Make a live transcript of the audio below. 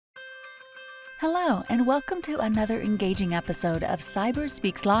Hello, and welcome to another engaging episode of Cyber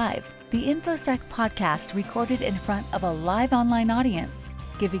Speaks Live, the InfoSec podcast recorded in front of a live online audience,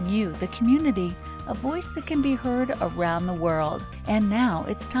 giving you, the community, a voice that can be heard around the world. And now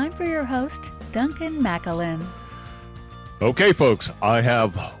it's time for your host, Duncan McAlin. Okay, folks, I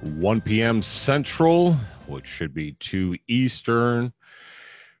have 1 p.m. Central, which should be 2 Eastern.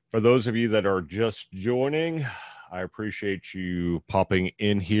 For those of you that are just joining, I appreciate you popping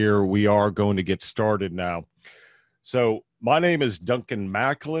in here. We are going to get started now. So my name is Duncan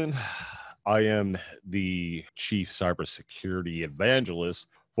McAlin. I am the Chief Cybersecurity Evangelist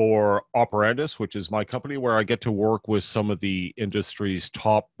for Operandus, which is my company where I get to work with some of the industry's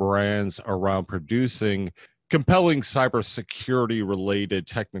top brands around producing compelling cybersecurity related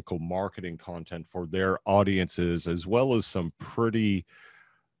technical marketing content for their audiences, as well as some pretty,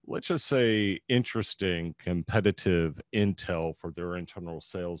 let's just say, interesting competitive intel for their internal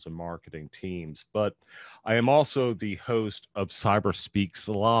sales and marketing teams. But I am also the host of Cyber Speaks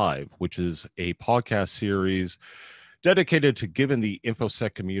Live, which is a podcast series dedicated to giving the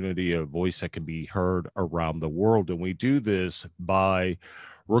InfoSec community a voice that can be heard around the world. And we do this by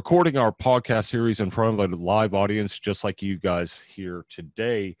recording our podcast series in front of a live audience, just like you guys here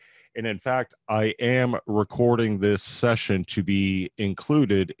today. And in fact, I am recording this session to be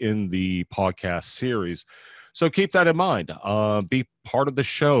included in the podcast series. So keep that in mind. Be part of the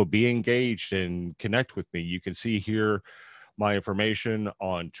show, be engaged, and connect with me. You can see here my information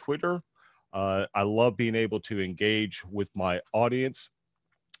on Twitter. I love being able to engage with my audience.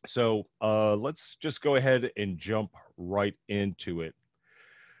 So let's just go ahead and jump right into it.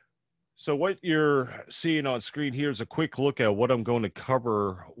 So what you're seeing on screen here is a quick look at what I'm going to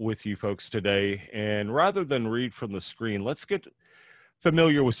cover with you folks today. And rather than read from the screen, let's get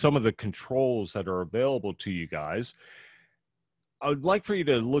familiar with some of the controls that are available to you guys. I would like for you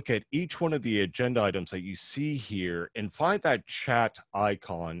to look at each one of the agenda items that you see here and find that chat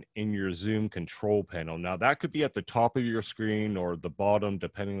icon in your Zoom control panel. Now, that could be at the top of your screen or the bottom,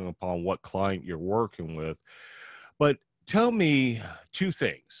 depending upon what client you're working with. But tell me two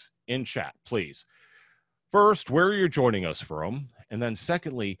things in chat, please. First, where you're joining us from, and then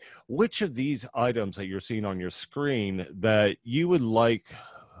secondly, which of these items that you're seeing on your screen that you would like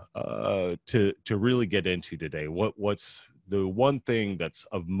to really get into today. What's the one thing that's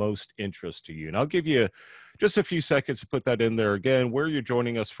of most interest to you? And I'll give you just a few seconds to put that in there again, where you're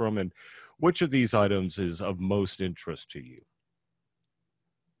joining us from and which of these items is of most interest to you.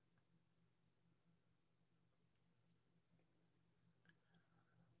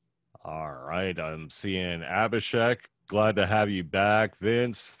 All right, I'm seeing Abhishek. Glad to have you back.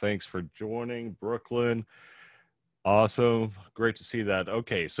 Vince, thanks for joining. Brooklyn, awesome. Great to see that.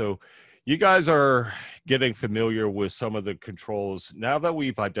 Okay, so you guys are getting familiar with some of the controls. Now that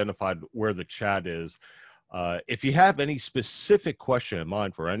we've identified where the chat is, if you have any specific question in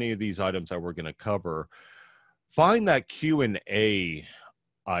mind for any of these items that we're going to cover, find that Q&A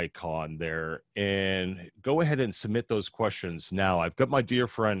icon there and go ahead and submit those questions now. I've got my dear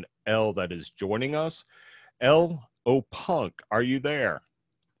friend Elle that is joining us. Elle O'Punk, are you there?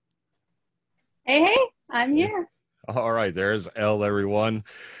 Hey, I'm here. All right, there's Elle, everyone.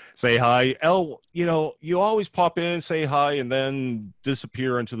 Say hi. Elle, you always pop in, say hi, and then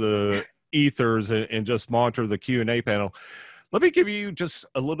disappear into the ethers and just monitor the Q&A panel. Let me give you just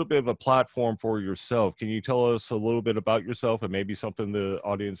a little bit of a platform for yourself. Can you tell us a little bit about yourself and maybe something the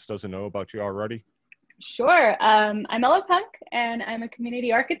audience doesn't know about you already? Sure. I'm Ella Punk, and I'm a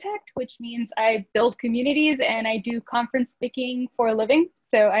community architect, which means I build communities and I do conference speaking for a living.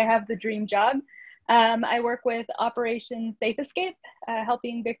 So I have the dream job. I work with Operation Safe Escape,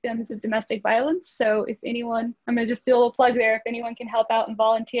 helping victims of domestic violence. So if anyone, I'm going to just do a little plug there. If anyone can help out and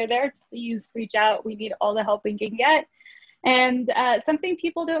volunteer there, please reach out. We need all the help we can get. And something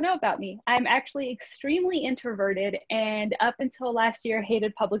people don't know about me, I'm actually extremely introverted and up until last year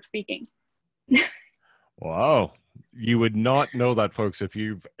hated public speaking. Wow. You would not know that, folks, if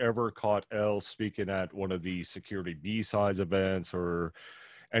you've ever caught Elle speaking at one of the Security B-Sides events or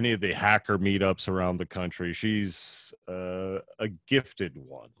any of the hacker meetups around the country. She's a gifted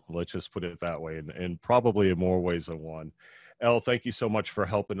one, let's just put it that way, and probably in more ways than one. Elle, thank you so much for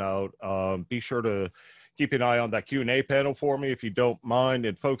helping out. Be sure to keep an eye on that Q&A panel for me if you don't mind.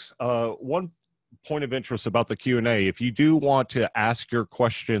 And folks, one point of interest about the Q&A, if you do want to ask your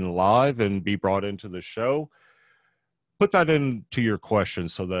question live and be brought into the show, put that into your question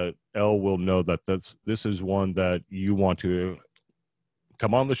so that Elle will know that this is one that you want to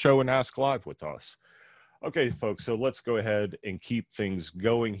come on the show and ask live with us. Okay, folks, so let's go ahead and keep things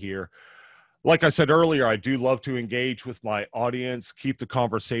going here. Like I said earlier, I do love to engage with my audience, keep the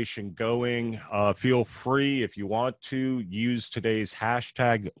conversation going. Feel free, if you want to, use today's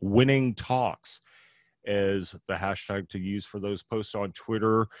hashtag winning talks as the hashtag to use for those posts on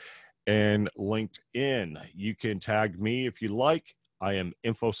Twitter and LinkedIn. You can tag me if you like. I am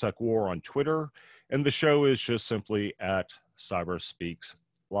InfoSec War on Twitter, and the show is just simply at Cyber Speaks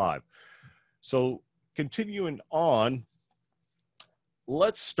Live. So continuing on,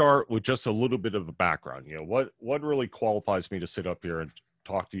 let's start with just a little bit of a background. You know, what really qualifies me to sit up here and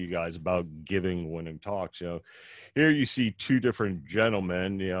talk to you guys about giving winning talks? You know, here you see two different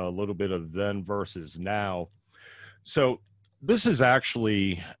gentlemen, you know, a little bit of then versus now. So this is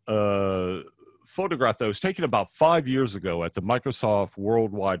actually a photograph that was taken about 5 years ago at the Microsoft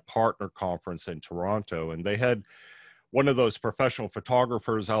Worldwide Partner Conference in Toronto. And they had one of those professional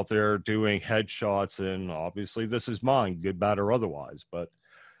photographers out there doing headshots. And obviously this is mine, good, bad, or otherwise. But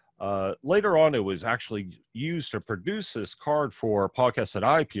later on, it was actually used to produce this card for a podcast that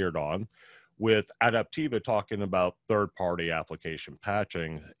I appeared on with Adaptiva talking about third-party application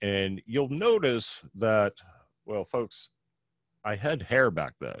patching. And you'll notice that, well, folks, I had hair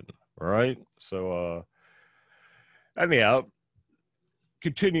back then, right? So anyhow,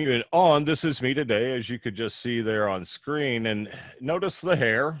 continuing on, this is me today, as you could just see there on screen. And notice the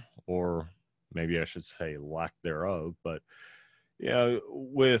hair, or maybe I should say lack thereof. But, you know,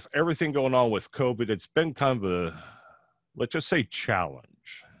 with everything going on with COVID, it's been kind of a, let's just say, challenge.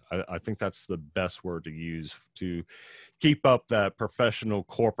 I think that's the best word to use to keep up that professional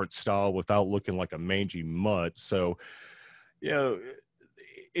corporate style without looking like a mangy mutt. So, you know,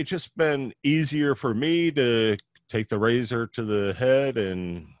 it's just been easier for me to take the razor to the head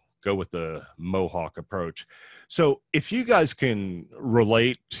and go with the mohawk approach. So if you guys can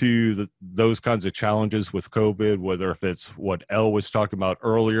relate to those kinds of challenges with COVID, whether if it's what Elle was talking about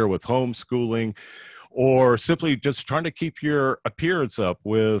earlier with homeschooling, or simply just trying to keep your appearance up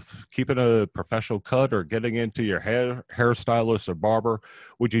with keeping a professional cut or getting into your hairstylist or barber,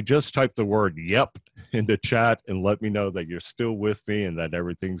 would you just type the word "yep" in the chat and let me know that you're still with me and that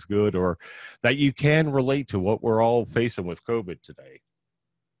everything's good, or that you can relate to what we're all facing with COVID today?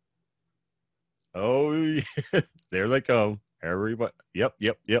 Oh, yeah. There they come. Everybody. Yep.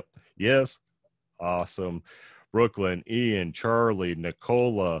 Yes. Awesome. Brooklyn, Ian, Charlie,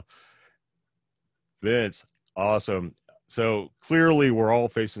 Nicola, Vince, awesome. So clearly we're all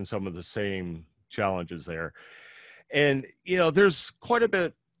facing some of the same challenges there. And, you know, there's quite a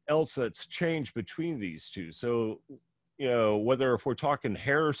bit else that's changed between these two. So, you know, whether if we're talking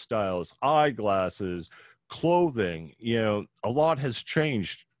hairstyles, eyeglasses, clothing, you know, a lot has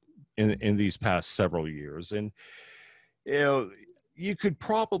changed in these past several years. And, you know, you could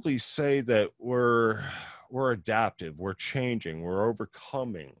probably say that we're adaptive, we're changing, we're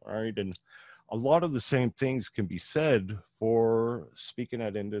overcoming, right? And a lot of the same things can be said for speaking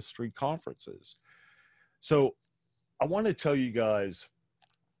at industry conferences. So I want to tell you guys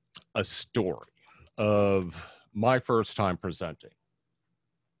a story of my first time presenting.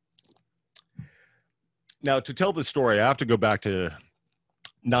 Now, to tell the story, I have to go back to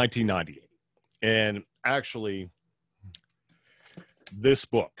 1998. And actually, this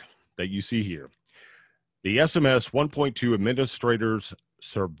book that you see here, the SMS 1.2 Administrators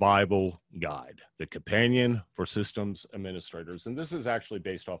Survival Guide, the companion for systems administrators. And this is actually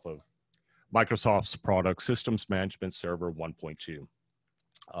based off of Microsoft's product, Systems Management Server 1.2.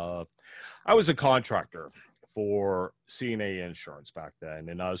 I was a contractor for CNA Insurance back then,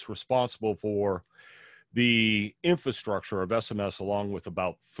 and I was responsible for the infrastructure of SMS along with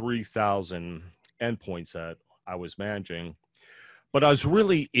about 3,000 endpoints that I was managing. But I was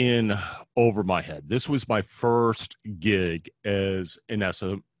really in over my head. This was my first gig as an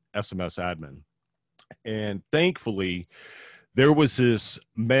SMS admin. And thankfully, there was this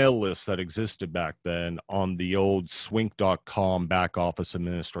mail list that existed back then on the old swink.com back office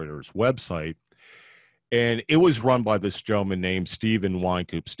administrator's website. And it was run by this gentleman named Stephen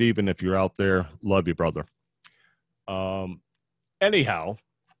Weinkoop. Stephen, if you're out there, love you, brother. Anyhow,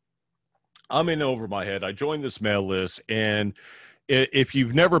 I'm in over my head. I joined this mail list, and if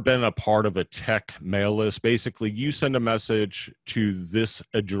you've never been a part of a tech mail list, basically you send a message to this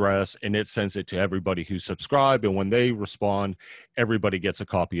address and it sends it to everybody who subscribed. And when they respond, everybody gets a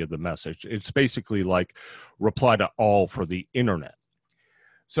copy of the message. It's basically like reply to all for the internet.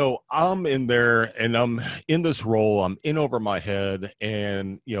 So I'm in there and I'm in this role. I'm in over my head,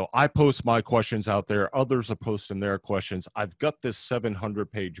 and, you know, I post my questions out there. Others are posting their questions. I've got this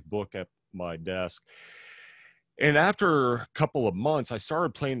 700-page book at my desk. And after a couple of months, I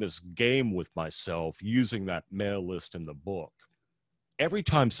started playing this game with myself using that mail list in the book. every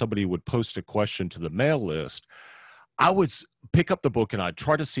time somebody would post a question to the mail list, I would pick up the book and I'd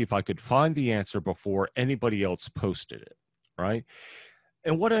try to see if I could find the answer before anybody else posted it, right?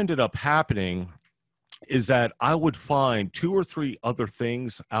 And what ended up happening is that I would find 2 or 3 other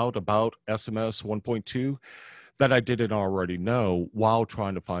things out about SMS 1.2 that I didn't already know while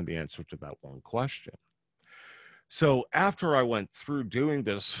trying to find the answer to that one question. So after I went through doing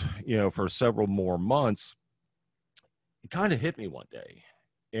this, for several more months, it kind of hit me one day.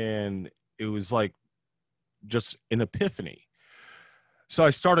 And it was like just an epiphany. So I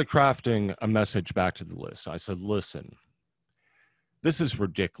started crafting a message back to the list. I said, listen, this is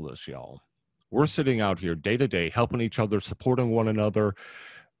ridiculous, y'all. We're sitting out here day to day, helping each other, supporting one another,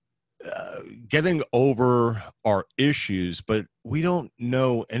 getting over our issues, but we don't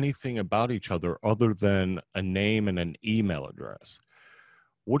know anything about each other other than a name and an email address.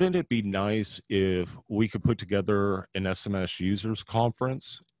 Wouldn't it be nice if we could put together an SMS users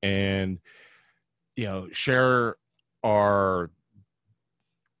conference and, share our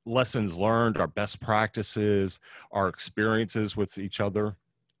lessons learned, our best practices, our experiences with each other?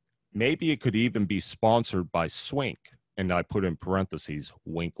 Maybe it could even be sponsored by Swink. And I put in parentheses,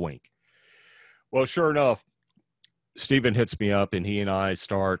 wink, wink. Well, sure enough, Stephen hits me up and he and I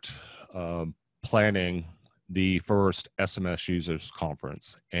start planning the first SMS users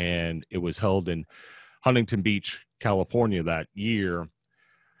conference. And it was held in Huntington Beach, California that year.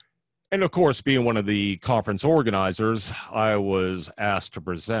 And of course, being one of the conference organizers, I was asked to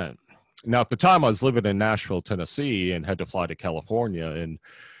present. Now, at the time, I was living in Nashville, Tennessee, and had to fly to California. And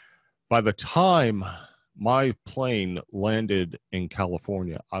by the time my plane landed in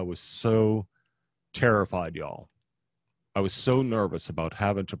California, I was so terrified, y'all. I was so nervous about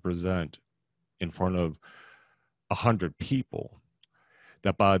having to present in front of 100 people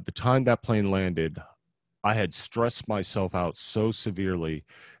that by the time that plane landed, I had stressed myself out so severely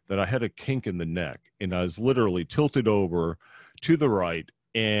that I had a kink in the neck, and I was literally tilted over to the right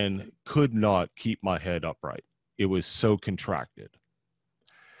and could not keep my head upright. It was so contracted.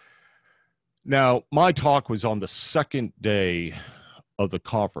 Now, my talk was on the second day of the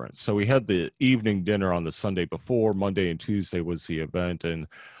conference. So we had the evening dinner on the Sunday before. Monday and Tuesday was the event, and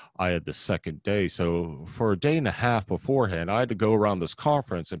I had the second day. So for a day and a half beforehand, I had to go around this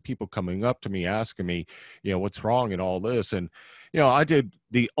conference and people coming up to me, asking me, what's wrong and all this. And, I did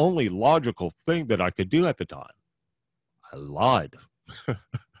the only logical thing that I could do at the time. I lied.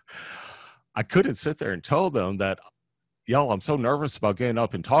 I couldn't sit there and tell them that, y'all, I'm so nervous about getting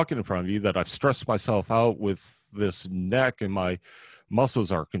up and talking in front of you that I've stressed myself out with this neck and my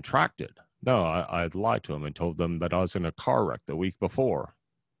muscles are contracted. No, I lied to them and told them that I was in a car wreck the week before.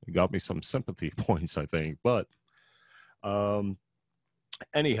 It got me some sympathy points, I think. But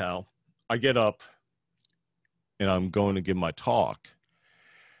anyhow, I get up and I'm going to give my talk.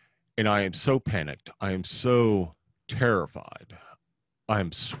 And I am so panicked. I am so terrified. I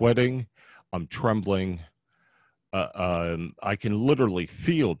am sweating. I'm trembling. I can literally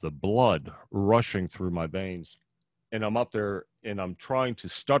feel the blood rushing through my veins. And I'm up there and I'm trying to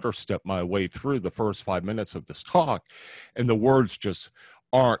stutter step my way through the first 5 minutes of this talk. And the words just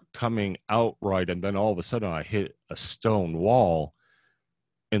aren't coming out right. And then all of a sudden I hit a stone wall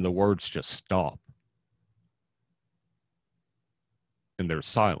and the words just stop. And there's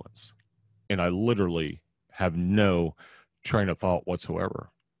silence. And I literally have no train of thought whatsoever.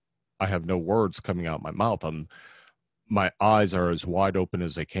 I have no words coming out my mouth. My eyes are as wide open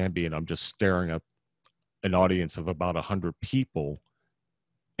as they can be, and I'm just staring at an audience of about 100 people,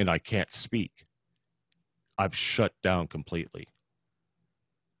 and I can't speak. I've shut down completely.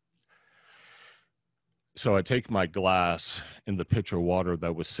 So I take my glass and the pitcher of water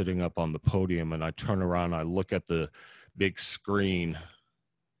that was sitting up on the podium, and I turn around, I look at the big screen,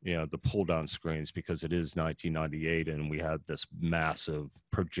 the pull-down screens, because it is 1998, and we had this massive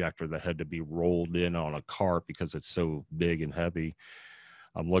projector that had to be rolled in on a cart because it's so big and heavy.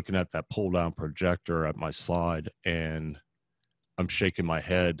 I'm looking at that pull-down projector at my side, and I'm shaking my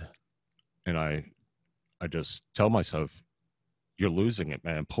head, and I just tell myself, you're losing it,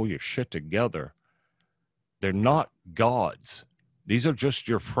 man. Pull your shit together. They're not gods. These are just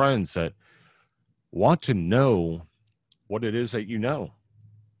your friends that want to know what it is that you know.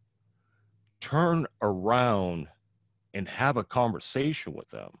 Turn around and have a conversation with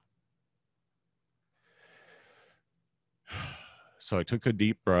them. So I took a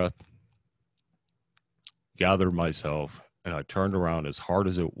deep breath, gathered myself, and I turned around as hard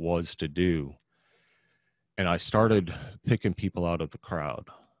as it was to do. And I started picking people out of the crowd.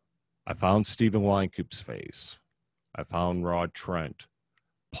 I found Stephen Wynkoop's face. I found Rod Trent,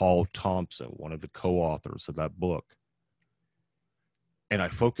 Paul Thompson, one of the co-authors of that book. And I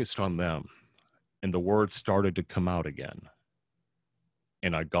focused on them, and the words started to come out again.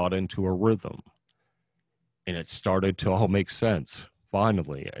 And I got into a rhythm, and it started to all make sense.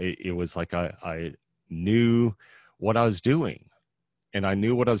 Finally, it was like I knew what I was doing, and I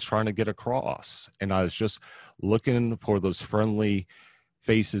knew what I was trying to get across. And I was just looking for those friendly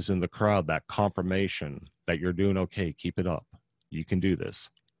faces in the crowd, that confirmation that you're doing okay, keep it up. You can do this.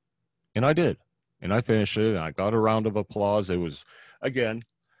 And I did. And I finished it, and I got a round of applause. It was, again,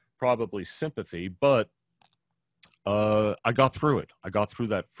 probably sympathy, but I got through it. I got through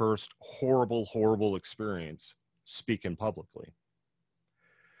that first horrible experience speaking publicly.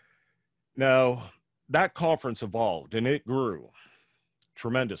 Now, that conference evolved, and it grew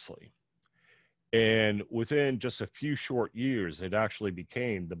tremendously. And within just a few short years, it actually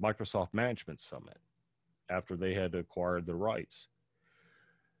became the Microsoft Management Summit after they had acquired the rights.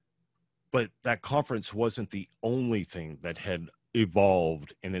 But that conference wasn't the only thing that had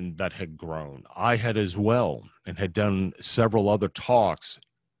evolved and that had grown. I had as well, and had done several other talks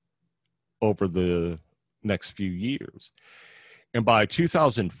over the next few years. And by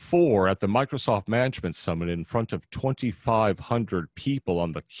 2004, at the Microsoft Management Summit, in front of 2,500 people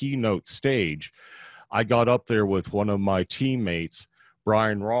on the keynote stage, I got up there with one of my teammates,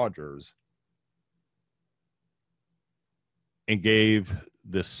 Brian Rogers, and gave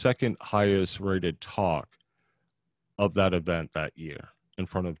the second highest rated talk of that event that year in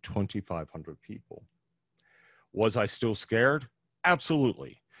front of 2,500 people. Was I still scared?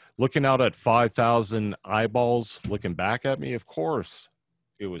 Absolutely. Looking out at 5,000 eyeballs looking back at me, of course,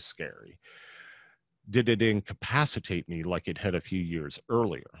 it was scary. Did it incapacitate me like it had a few years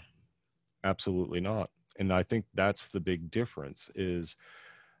earlier? Absolutely not. And I think that's the big difference, is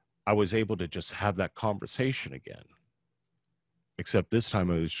I was able to just have that conversation again. Except this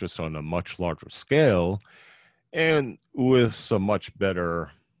time it was just on a much larger scale and with some much better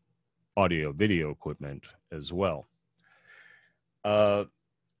audio video equipment as well.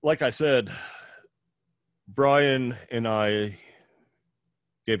 Like I said, Brian and I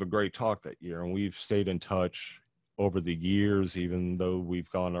gave a great talk that year, and we've stayed in touch over the years, even though we've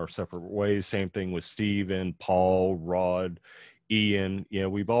gone our separate ways. Same thing with Steven, Paul, Rod, Ian. You know,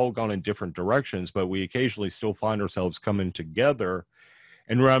 we've all gone in different directions, but we occasionally still find ourselves coming together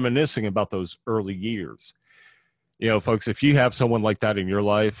and reminiscing about those early years. You know, folks, if you have someone like that in your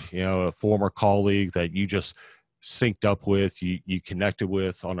life, you know, a former colleague that you just synced up with, you connected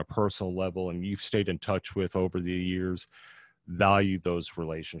with on a personal level, and you've stayed in touch with over the years, value those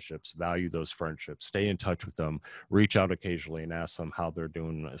relationships, value those friendships, stay in touch with them, reach out occasionally and ask them how they're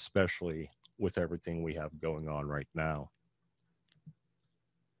doing, especially with everything we have going on right now.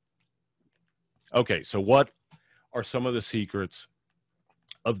 Okay, so what are some of the secrets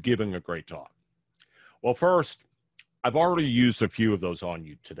of giving a great talk? Well, first, I've already used a few of those on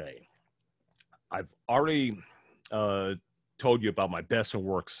you today. I've already told you about my best and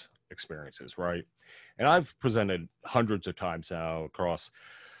worst experiences, right? And I've presented hundreds of times now across,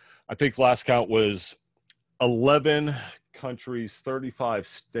 I think last count was 11 countries, 35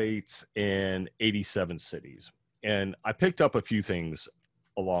 states, and 87 cities. And I picked up a few things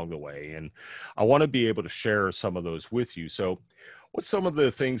along the way, and I want to be able to share some of those with you. So what's some of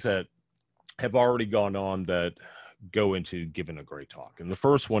the things that have already gone on that go into giving a great talk? And the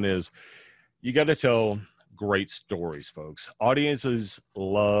first one is, you got to tell great stories, folks. Audiences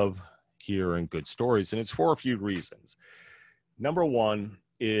love hearing good stories, and it's for a few reasons. Number one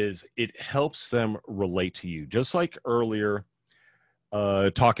is it helps them relate to you. Just like earlier,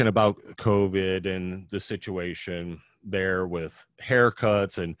 talking about COVID and the situation there with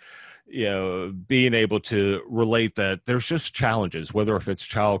haircuts, and you know, being able to relate that there's just challenges, whether if it's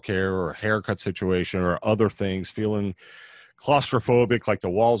childcare or a haircut situation or other things, feeling claustrophobic, like the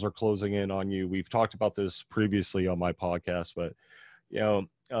walls are closing in on you. We've talked about this previously on my podcast, but you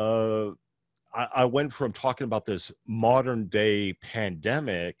know, I went from talking about this modern day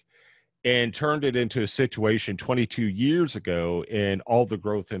pandemic and turned it into a situation 22 years ago and all the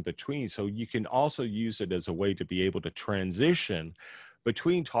growth in between. So you can also use it as a way to be able to transition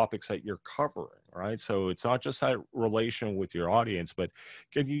between topics that you're covering, right? So it's not just that relation with your audience, but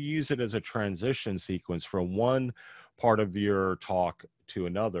can you use it as a transition sequence from one part of your talk to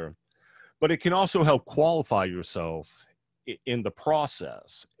another? But it can also help qualify yourself in the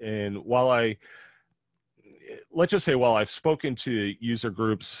process. And let's just say, while I've spoken to user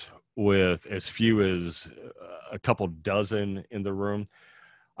groups with as few as a couple dozen in the room,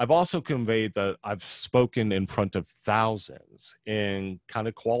 I've also conveyed that I've spoken in front of thousands, and kind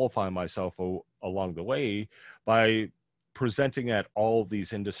of qualify myself along the way by presenting at all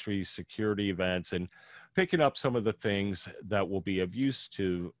these industry security events and picking up some of the things that will be of use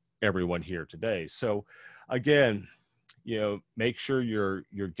to everyone here today. So again, make sure you're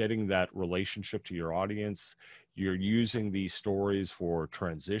getting that relationship to your audience. You're using these stories for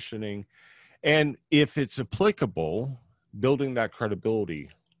transitioning. And if it's applicable, building that credibility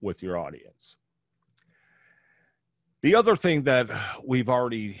with your audience. The other thing that we've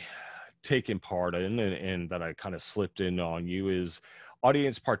already taken part in and that I kind of slipped in on you is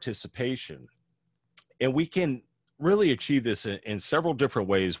audience participation. And we can really achieve this in several different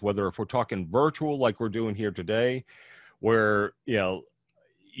ways, whether if we're talking virtual like we're doing here today, where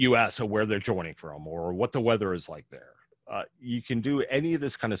you ask them where they're joining from or what the weather is like there. You can do any of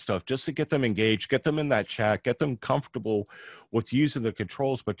this kind of stuff just to get them engaged, get them in that chat, get them comfortable with using the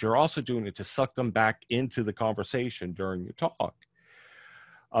controls, but you're also doing it to suck them back into the conversation during your talk.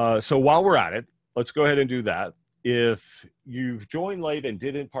 So while we're at it, let's go ahead and do that. If you've joined late and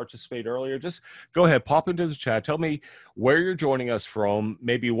didn't participate earlier, just go ahead, pop into the chat. Tell me where you're joining us from,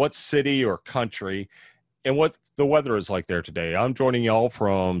 maybe what city or country, and what the weather is like there today. I'm joining y'all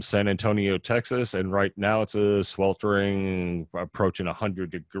from San Antonio, Texas, and right now it's a sweltering, approaching 100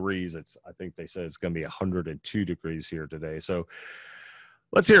 degrees. I think they said it's going to be 102 degrees here today. So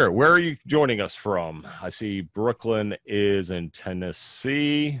let's hear it. Where are you joining us from? I see Brooklyn is in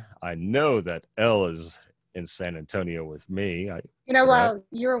Tennessee. I know that Elle is in San Antonio with me. While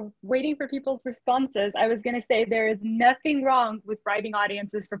you're waiting for people's responses, I was going to say there is nothing wrong with bribing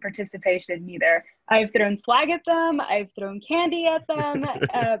audiences for participation either. I've thrown swag at them. I've thrown candy at them.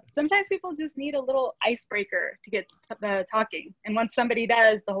 Sometimes people just need a little icebreaker to get talking. And once somebody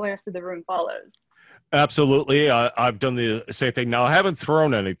does, the whole rest of the room follows. Absolutely. I've done the same thing. Now, I haven't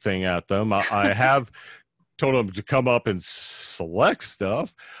thrown anything at them. I have told them to come up and select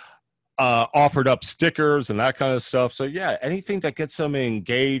stuff. Offered up stickers and that kind of stuff. So yeah, anything that gets them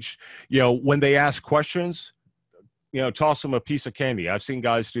engaged, when they ask questions, toss them a piece of candy. I've seen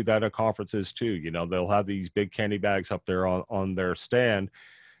guys do that at conferences too. They'll have these big candy bags up there on their stand.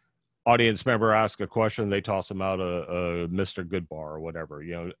 Audience member ask a question, they toss them out a Mr. Goodbar or whatever,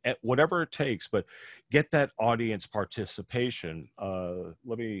 whatever it takes, but get that audience participation.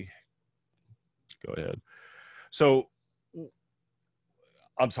 Let me go ahead. So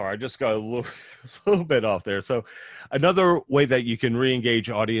I'm sorry, I just got a little bit off there. So another way that you can re-engage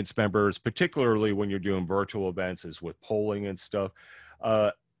audience members, particularly when you're doing virtual events, is with polling and stuff.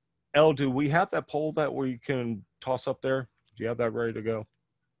 Elle, do we have that poll that we can toss up there? Do you have that ready to go?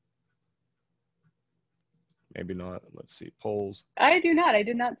 Maybe not. Let's see, polls. I do not. I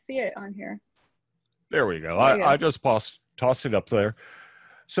did not see it on here. There we go. I just tossed it up there.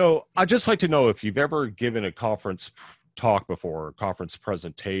 So I'd just like to know if you've ever given a conference talk before, conference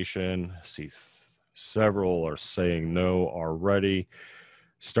presentation. See several are saying no already,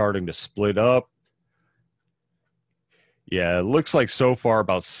 starting to split up. Yeah, it looks like so far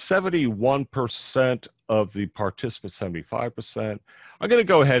about 71% of the participants, 75%. I'm going to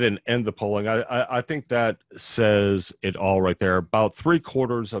go ahead and end the polling. I think that says it all right there. About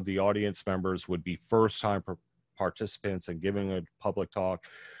 3/4 of the audience members would be first-time participants and giving a public talk.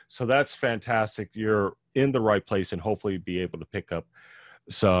 So that's fantastic. You're in the right place and hopefully be able to pick up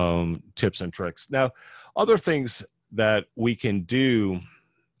some tips and tricks. Now, other things that we can do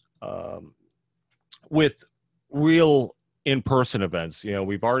with real in-person events,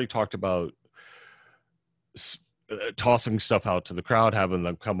 we've already talked about tossing stuff out to the crowd, having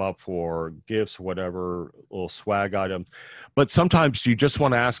them come up for gifts, whatever, little swag items. But sometimes you just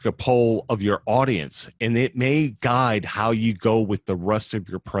want to ask a poll of your audience, and it may guide how you go with the rest of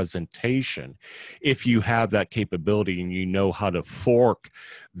your presentation if you have that capability and you know how to fork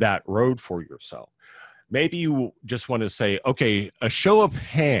that road for yourself. Maybe you just want to say, okay, a show of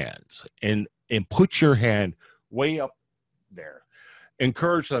hands, and put your hand way up there.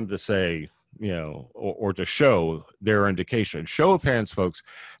 Encourage them to say, or to show their indication. Show of hands, folks.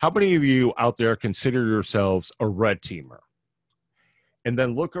 How many of you out there consider yourselves a red teamer? And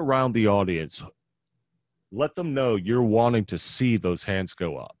then look around the audience. Let them know you're wanting to see those hands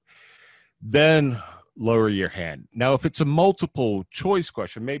go up. Then lower your hand. Now, if it's a multiple choice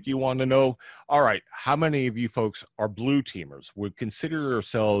question, maybe you want to know, all right, how many of you folks are blue teamers? Would consider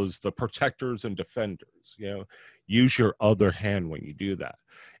yourselves the protectors and defenders? Use your other hand when you do that.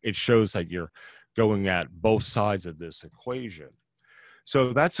 It shows that you're going at both sides of this equation.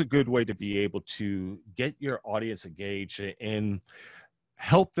 So that's a good way to be able to get your audience engaged and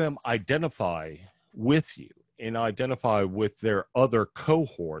help them identify with you and identify with their other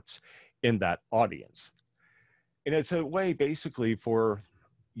cohorts in that audience. And it's a way basically for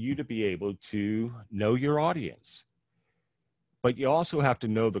you to be able to know your audience. But you also have to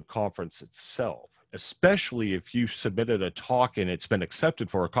know the conference itself. especially if you submitted a talk and it's been accepted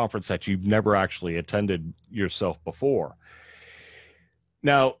for a conference that you've never actually attended yourself before.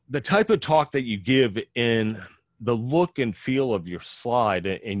 Now, the type of talk that you give in the look and feel of your slide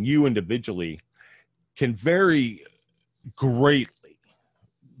and you individually can vary greatly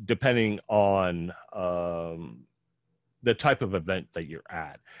depending on the type of event that you're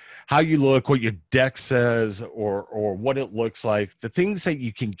at, how you look, what your deck says, or what it looks like. The things that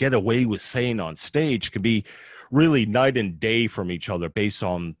you can get away with saying on stage can be really night and day from each other based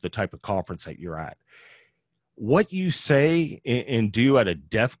on the type of conference that you're at. What you say and do at a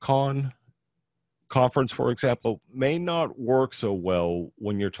DEF CON conference, for example, may not work so well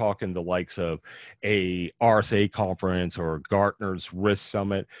when you're talking the likes of a RSA conference or Gartner's Risk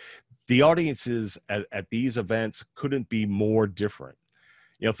Summit. The audiences at these events couldn't be more different.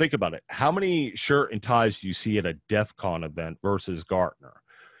 You know, think about it. How many shirt and ties do you see at a DEF CON event versus Gartner?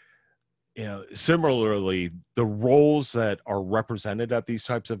 You know, similarly, the roles that are represented at these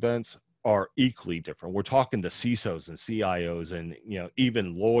types of events are equally different. We're talking the CISOs and CIOs and, you know,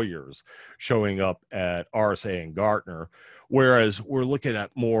 even lawyers showing up at RSA and Gartner, whereas we're looking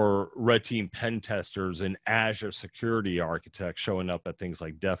at more red team pen testers and Azure security architects showing up at things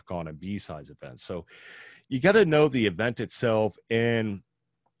like DEF CON and B-size events. So you got to know the event itself and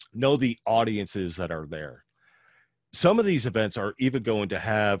know the audiences that are there. Some of these events are even going to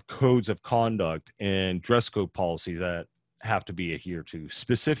have codes of conduct and dress code policy that have to be adhered to,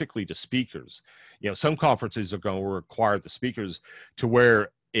 specifically to speakers. You know, some conferences are going to require the speakers to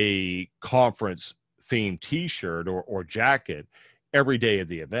wear a conference themed t-shirt or jacket every day of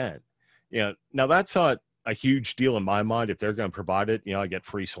the event. You know, now that's not a huge deal in my mind. If they're going to provide it, you know, I get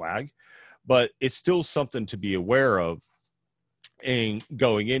free swag, but it's still something to be aware of and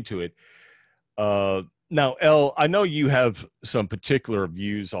going into it. Now, Elle, I know you have some particular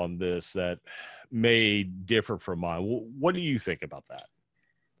views on this that may differ from mine. What do you think about that?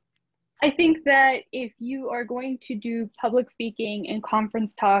 I think that if you are going to do public speaking and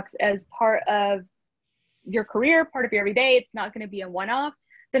conference talks as part of your career, part of your everyday, it's not going to be a one-off,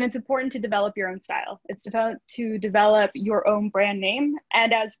 then it's important to develop your own style. It's to develop your own brand name.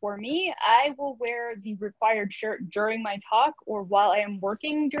 And as for me, I will wear the required shirt during my talk or while I am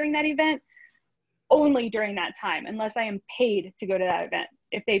working during that event, only during that time, unless I am paid to go to that event.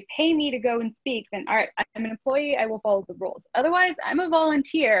 If they pay me to go and speak, then all right, I'm an employee, I will follow the rules. Otherwise, I'm a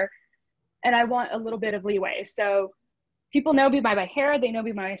volunteer and I want a little bit of leeway. So people know me by my hair, they know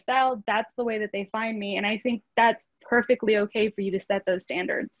me by my style. That's the way that they find me. And I think that's perfectly okay for you to set those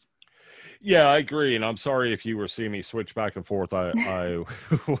standards. Yeah, I agree. And I'm sorry if you were seeing me switch back and forth. I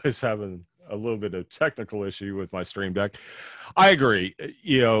was having a little bit of technical issue with my stream deck. I agree.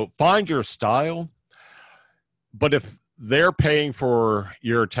 You know, find your style. But if they're paying for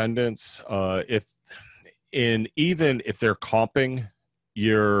your attendance, even if they're comping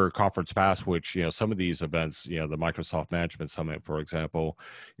your conference pass, which, you know, some of these events, you know, the Microsoft Management Summit, for example,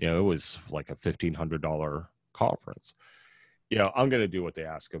 you know, it was like a $1,500 conference. You know, I'm going to do what they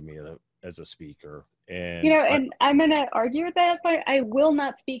ask of me as a speaker. And, you know, and I'm going to argue with that, but I will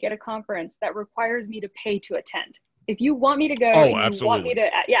not speak at a conference that requires me to pay to attend. If you want me to go, oh, and absolutely. you want me to,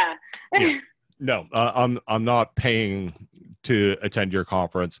 yeah. No, I'm not paying to attend your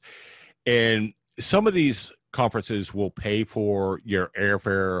conference. And some of these conferences will pay for your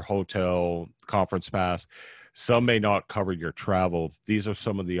airfare, hotel, conference pass. Some may not cover your travel. These are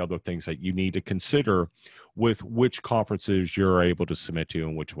some of the other things that you need to consider with which conferences you're able to submit to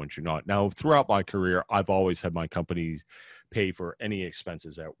and which ones you're not. Now, throughout my career, I've always had my company pay for any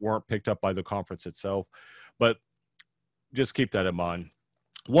expenses that weren't picked up by the conference itself, but just keep that in mind.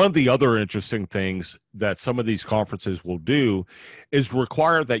 One of the other interesting things that some of these conferences will do is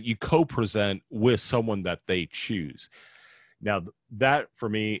require that you co-present with someone that they choose. Now, that for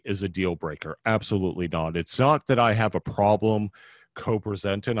me is a deal breaker. Absolutely not. It's not that I have a problem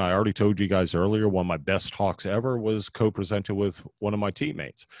co-presenting. I already told you guys earlier, one of my best talks ever was co-presented with one of my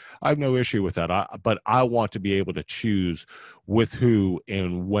teammates. I have no issue with that. But I want to be able to choose with who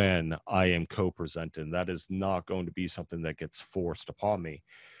and when I am co-presenting. That is not going to be something that gets forced upon me.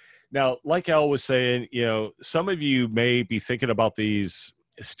 Now, like Al was saying, you know, some of you may be thinking about these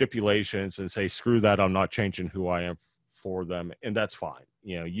stipulations and say, screw that, I'm not changing who I am for them, and that's fine.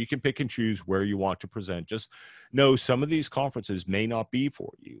 You know, you can pick and choose where you want to present. Just know some of these conferences may not be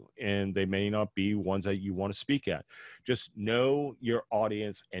for you, and they may not be ones that you want to speak at. Just know your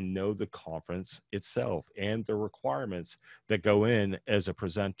audience and know the conference itself and the requirements that go in as a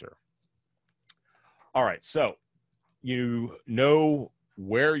presenter. All right, so you know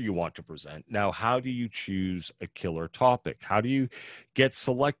where you want to present. Now, how do you choose a killer topic? How do you get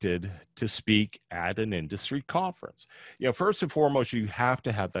selected to speak at an industry conference? First and foremost, you have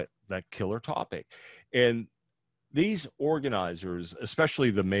to have that killer topic. And these organizers,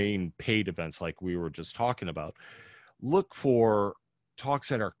 especially the main paid events like we were just talking about, look for talks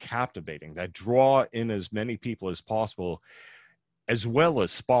that are captivating, that draw in as many people as possible, as well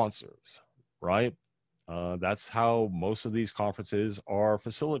as sponsors, right? That's how most of these conferences are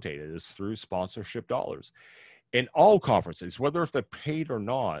facilitated, is through sponsorship dollars. In all conferences, whether if they're paid or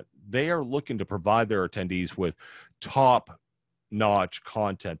not, they are looking to provide their attendees with top-notch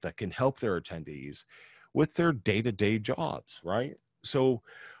content that can help their attendees with their day-to-day jobs, right? So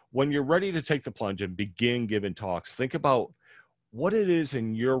when you're ready to take the plunge and begin giving talks, think about what it is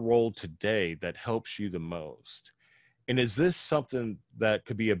in your role today that helps you the most. And is this something that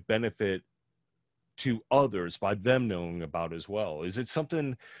could be a benefit to others by them knowing about as well? Is it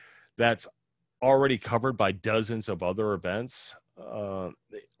something that's already covered by dozens of other events?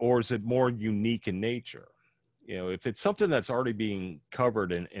 Or is it more unique in nature? If it's something that's already being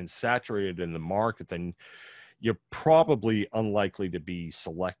covered and saturated in the market, then you're probably unlikely to be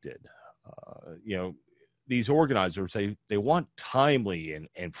selected. These organizers, they want timely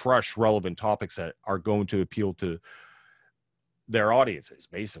and fresh, relevant topics that are going to appeal to their audiences,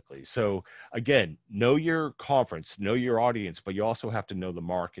 basically. So again, know your conference, know your audience, but you also have to know the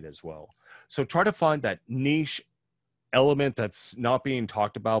market as well. So try to find that niche element that's not being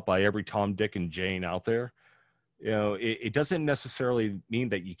talked about by every Tom, Dick, and Jane out there. It doesn't necessarily mean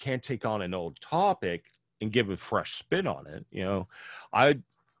that you can't take on an old topic and give a fresh spin on it.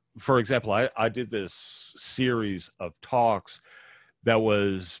 For example, I did this series of talks that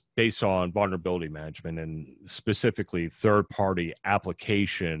was based on vulnerability management and specifically third-party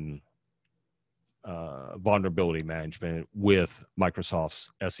application vulnerability management with Microsoft's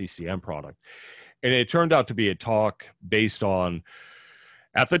SCCM product. And it turned out to be a talk based on,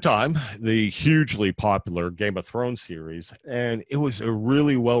 at the time, the hugely popular Game of Thrones series. And it was a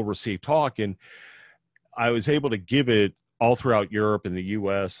really well-received talk. And I was able to give it all throughout Europe and the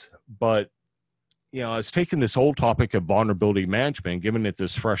US, but I was taking this old topic of vulnerability management, giving it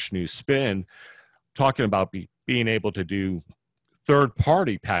this fresh new spin, talking about being able to do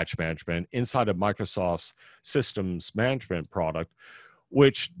third-party patch management inside of Microsoft's systems management product,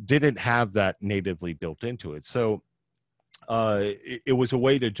 which didn't have that natively built into it. So it was a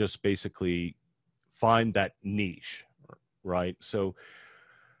way to just basically find that niche, right? So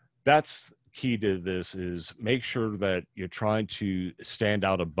that's key to this, is make sure that you're trying to stand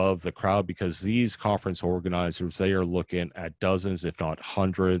out above the crowd, because these conference organizers, they are looking at dozens, if not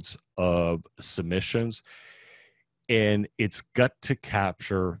hundreds of submissions, and it's got to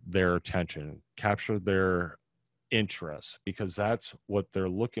capture their attention, capture their interest, because that's what they're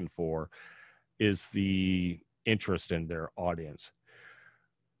looking for, is the interest in their audience.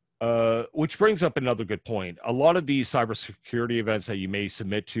 Which brings up another good point. A lot of these cybersecurity events that you may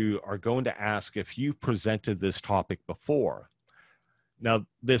submit to are going to ask if you presented this topic before. Now,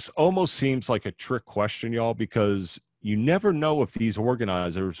 this almost seems like a trick question, y'all, because you never know if these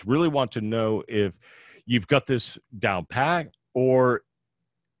organizers really want to know if you've got this down pat, or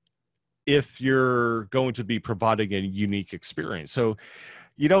if you're going to be providing a unique experience. So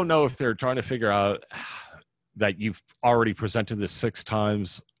you don't know if they're trying to figure out that you've already presented this 6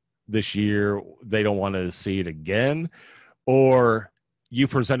 times this year, they don't want to see it again, or you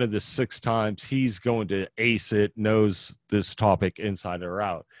presented this 6 times, he's going to ace it, knows this topic inside or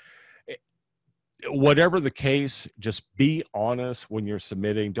out. Whatever the case, just be honest when you're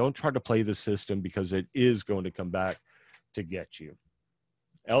submitting. Don't try to play the system, because it is going to come back to get you.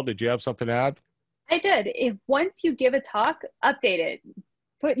 Elle, did you have something to add? I did. If once you give a talk, update it.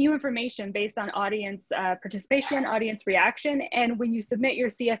 Put new information based on audience participation, audience reaction, and when you submit your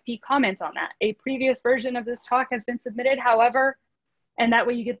CFP, comment on that. A previous version of this talk has been submitted, however, and that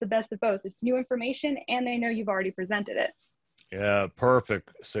way you get the best of both. It's new information, and they know you've already presented it. Yeah, perfect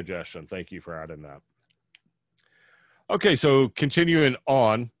suggestion. Thank you for adding that. Okay, so continuing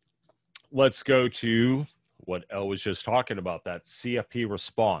on, let's go to what Elle was just talking about, that CFP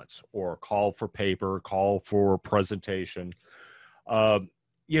response, or call for paper, call for presentation.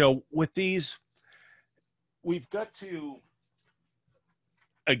 With these, we've got to,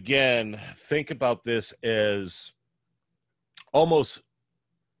 again, think about this as almost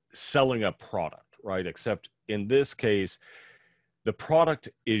selling a product, right? Except in this case, the product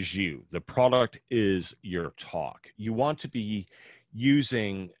is you. The product is your talk. You want to be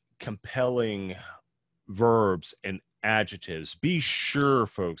using compelling verbs and adjectives. Be sure,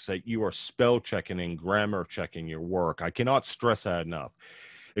 folks, that you are spell checking and grammar checking your work. I cannot stress that enough.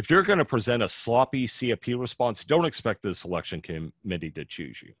 If you're going to present a sloppy CFP response, don't expect the selection committee to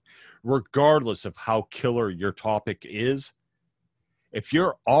choose you. Regardless of how killer your topic is, if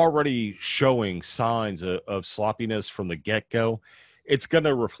you're already showing signs of sloppiness from the get-go, it's going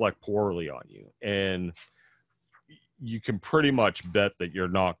to reflect poorly on you. And you can pretty much bet that you're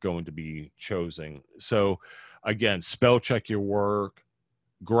not going to be chosen. So again, spell check your work,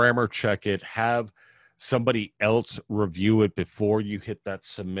 grammar check it, have somebody else review it before you hit that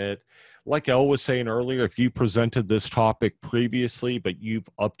submit. Like Elle was saying earlier, if you presented this topic previously, but you've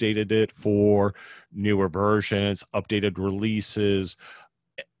updated it for newer versions, updated releases,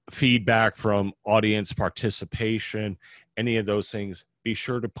 feedback from audience participation, any of those things, be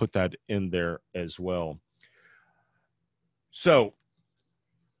sure to put that in there as well. So,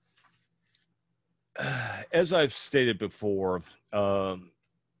 as I've stated before,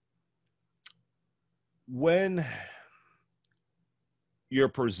 when you're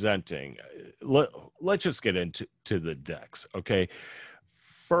presenting, let's just get into the decks, okay?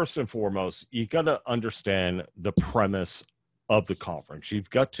 First and foremost, you got to understand the premise of the conference. You've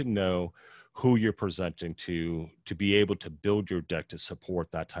got to know who you're presenting to be able to build your deck to support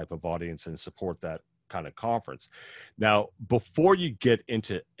that type of audience and support that kind of conference. Now, before you get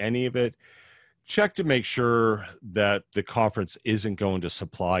into any of it, check to make sure that the conference isn't going to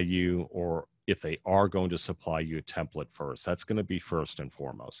supply you, or if they are going to supply you, a template first. That's going to be first and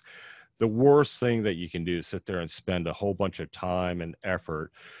foremost. The worst thing that you can do is sit there and spend a whole bunch of time and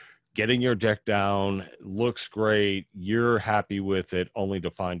effort getting your deck down, looks great, you're happy with it, only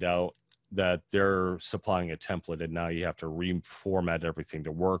to find out that they're supplying a template and now you have to reformat everything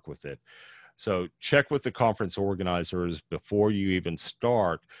to work with it. So check with the conference organizers before you even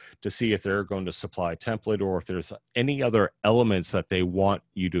start to see if they're going to supply a template or if there's any other elements that they want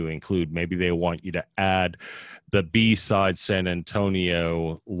you to include. Maybe they want you to add the B-side San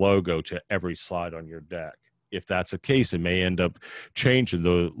Antonio logo to every slide on your deck. If that's the case, it may end up changing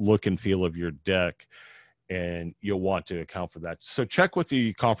the look and feel of your deck, and you'll want to account for that. So check with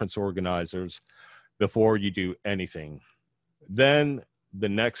the conference organizers before you do anything. Then the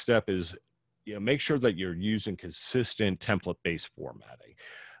next step is, make sure that you're using consistent template-based formatting.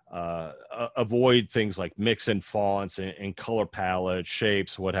 Avoid things like mixing fonts and color palettes,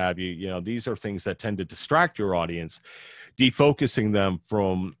 shapes, what have you. These are things that tend to distract your audience, defocusing them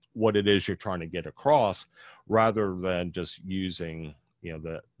from what it is you're trying to get across, rather than just using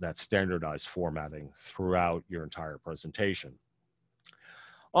that standardized formatting throughout your entire presentation.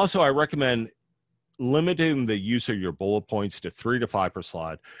 Also, I recommend limiting the use of your bullet points to 3 to 5 per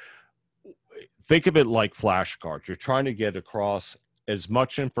slide. Think of it like flashcards. You're trying to get across as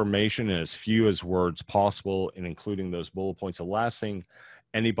much information in as few as words possible, and including those bullet points. The last thing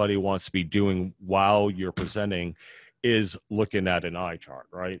anybody wants to be doing while you're presenting is looking at an eye chart,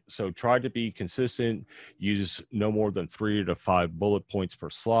 right? So try to be consistent, use no more than 3 to 5 bullet points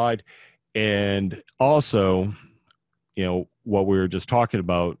per slide. And also, what we were just talking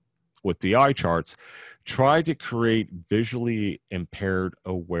about with the eye charts, try to create visually impaired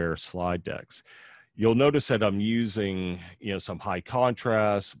aware slide decks. You'll notice that I'm using, some high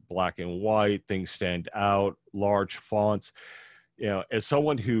contrast, black and white, things stand out, large fonts. As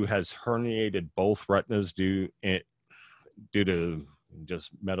someone who has herniated both retinas due to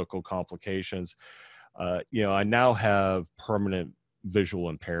just medical complications, I now have permanent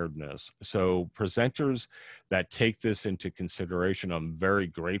visual impairedness. So presenters that take this into consideration, I'm very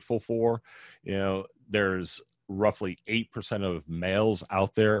grateful for. There's roughly 8% of males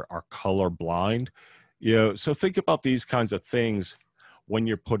out there are colorblind. So think about these kinds of things when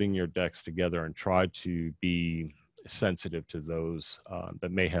you're putting your decks together, and try to be sensitive to those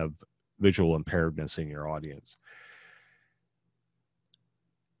that may have visual impairedness in your audience.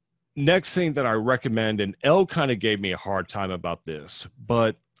 Next thing that I recommend, and Elle kind of gave me a hard time about this,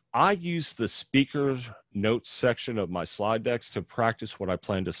 but I use the speaker notes section of my slide decks to practice what I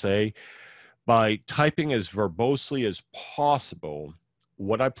plan to say by typing as verbosely as possible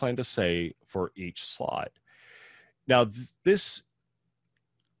what I plan to say for each slide. Now, this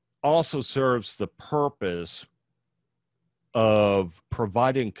also serves the purpose of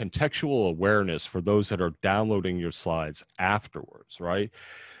providing contextual awareness for those that are downloading your slides afterwards, right?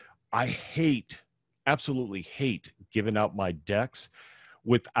 I absolutely hate giving out my decks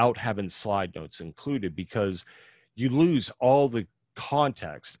without having slide notes included, because you lose all the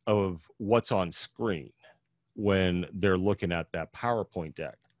context of what's on screen when they're looking at that PowerPoint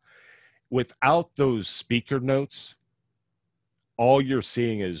deck. Without those speaker notes, all you're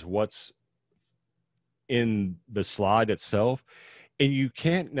seeing is what's in the slide itself, and you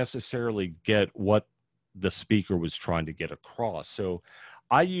can't necessarily get what the speaker was trying to get across. So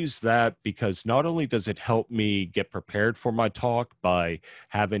I use that because not only does it help me get prepared for my talk by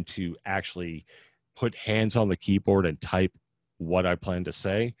having to actually put hands on the keyboard and type what I plan to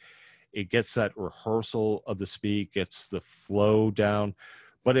say, it gets that rehearsal of the speak, gets the flow down,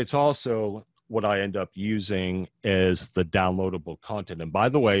 but it's also what I end up using as the downloadable content. And by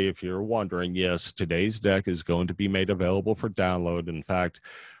the way, if you're wondering, yes, today's deck is going to be made available for download. In fact,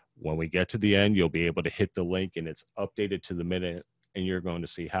 when we get to the end, you'll be able to hit the link and it's updated to the minute, and you're going to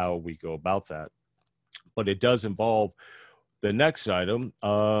see how we go about that. But it does involve the next item,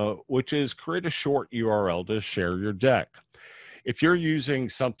 which is create a short URL to share your deck. If you're using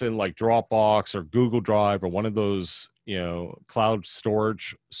something like Dropbox or Google Drive or one of those, cloud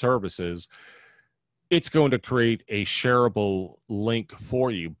storage services, it's going to create a shareable link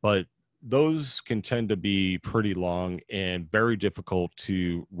for you, but those can tend to be pretty long and very difficult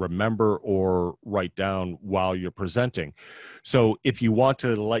to remember or write down while you're presenting. So if you want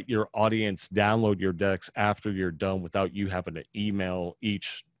to let your audience download your decks after you're done without you having to email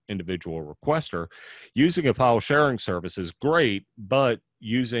each individual requester, using a file sharing service is great, but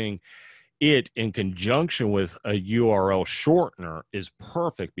using it in conjunction with a URL shortener is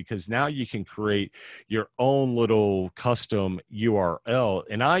perfect, because now you can create your own little custom URL.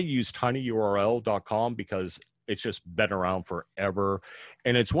 And I use tinyurl.com because it's just been around forever.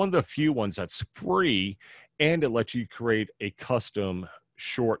 And it's one of the few ones that's free, and it lets you create a custom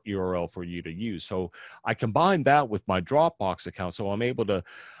short URL for you to use. So I combine that with my Dropbox account, so I'm able to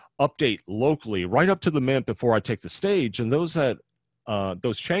update locally right up to the minute before I take the stage. And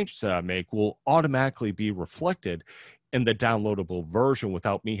those changes that I make will automatically be reflected in the downloadable version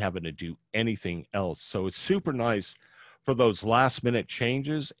without me having to do anything else. So it's super nice for those last minute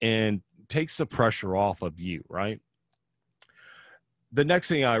changes and takes the pressure off of you, right? The next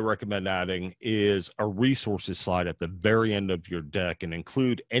thing I recommend adding is a resources slide at the very end of your deck, and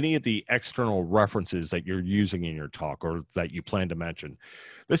include any of the external references that you're using in your talk or that you plan to mention.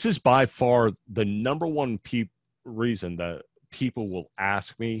 This is by far the number one reason that people will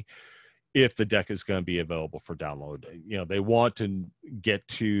ask me if the deck is going to be available for download. They want to get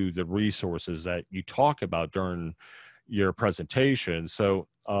to the resources that you talk about during your presentation. So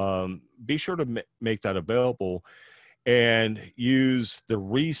be sure to make that available, and use the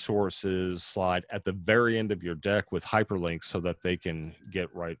resources slide at the very end of your deck with hyperlinks so that they can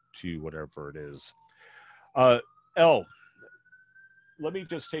get right to whatever it is. Elle, let me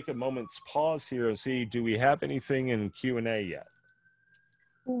just take a moment's pause here and see, do we have anything in Q&A yet?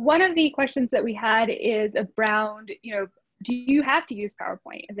 One of the questions that we had is around, do you have to use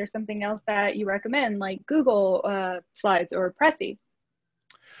PowerPoint? Is there something else that you recommend, like Google Slides or Prezi?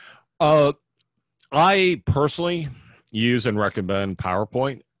 I personally use and recommend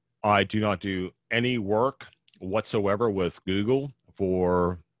PowerPoint. I do not do any work whatsoever with Google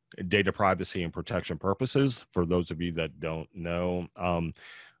for data privacy and protection purposes. For those of you that don't know,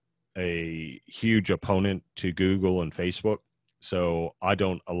 a huge opponent to Google and Facebook. So I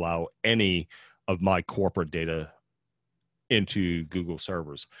don't allow any of my corporate data into Google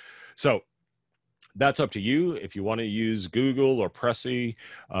servers. So that's up to you. If you want to use Google or Prezi,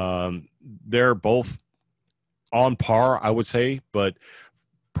 they're both on par, I would say. But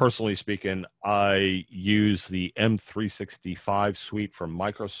personally speaking, I use the M365 suite from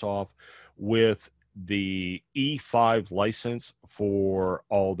Microsoft with the E5 license for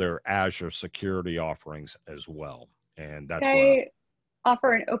all their Azure security offerings as well. And that's where I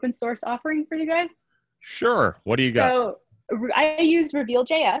offer an open source offering for you guys. Sure. What do you got? So I use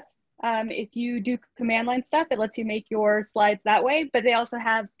Reveal.js. If you do command line stuff, it lets you make your slides that way, but they also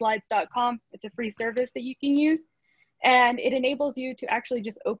have slides.com. It's a free service that you can use. And it enables you to actually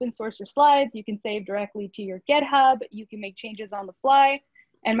just open source your slides. You can save directly to your GitHub. You can make changes on the fly.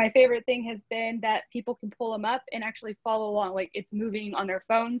 And my favorite thing has been that people can pull them up and actually follow along, like it's moving on their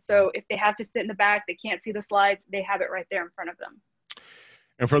phone. So if they have to sit in the back, they can't see the slides, they have it right there in front of them.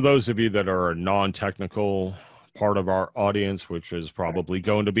 And for those of you that are a non-technical part of our audience, which is probably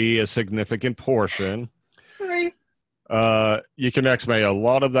going to be a significant portion, Sorry. You can XMA a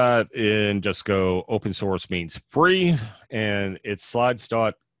lot of that and just go open source means free, and it's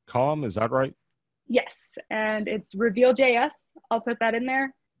slides.com. Is that right? Yes. And it's Reveal.js. I'll put that in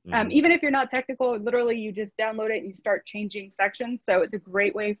there. Even if you're not technical, literally you just download it and you start changing sections. So it's a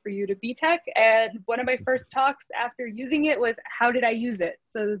great way for you to be tech. And one of my first talks after using it was, how did I use it?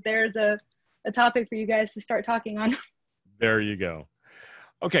 So there's a topic for you guys to start talking on. There you go.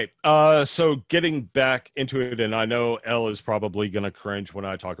 Okay, so getting back into it, and I know Elle is probably going to cringe when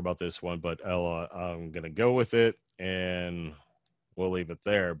I talk about this one, but Ella, I'm going to go with it, and we'll leave it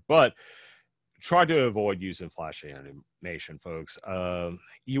there. But try to avoid using flashy animation, folks.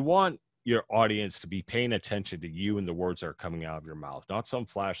 You want your audience to be paying attention to you and the words that are coming out of your mouth, not some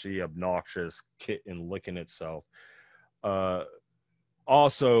flashy, obnoxious kitten licking itself. Uh,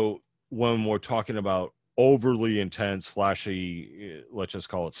 Also, when we're talking about overly intense, flashy, let's just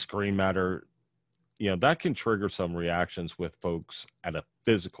call it screen matter, that can trigger some reactions with folks at a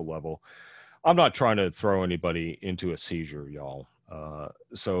physical level. I'm not trying to throw anybody into a seizure, y'all.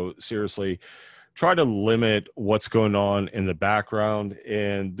 So seriously, try to limit what's going on in the background.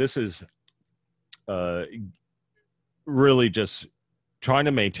 And this is uh, really just trying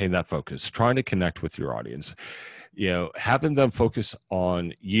to maintain that focus, trying to connect with your audience, having them focus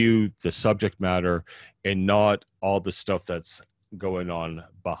on you, the subject matter, and not all the stuff that's going on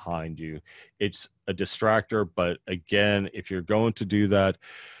behind you. It's a distractor, but again, if you're going to do that,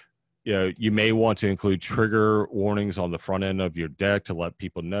 you may want to include trigger warnings on the front end of your deck to let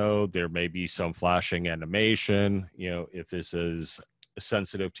people know there may be some flashing animation. If this is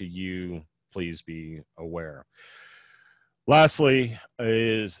sensitive to you, please be aware. Lastly,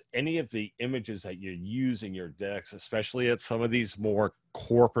 is any of the images that you use in your decks, especially at some of these more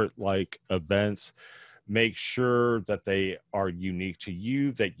corporate-like events, make sure that they are unique to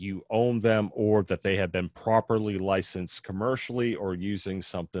you, that you own them, or that they have been properly licensed commercially or using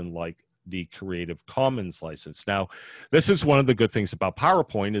something like the Creative Commons license. Now, this is one of the good things about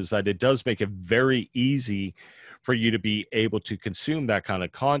PowerPoint is that it does make it very easy for you to be able to consume that kind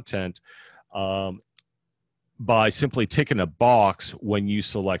of content by simply ticking a box when you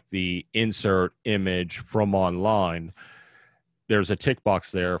select the insert image from online. There's a tick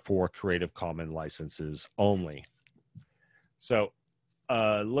box there for Creative Commons licenses only. So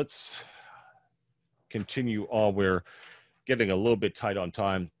let's continue on. We're getting a little bit tight on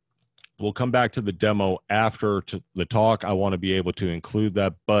time. We'll come back to the demo after the talk. I want to be able to include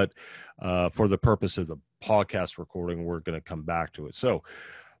that, but for the purpose of the podcast recording, we're going to come back to it. So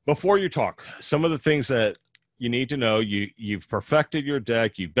before you talk, some of the things that you need to know, you've perfected your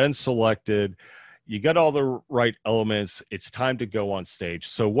deck, you've been selected, you got all the right elements, it's time to go on stage.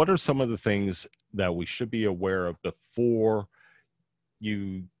 So what are some of the things that we should be aware of before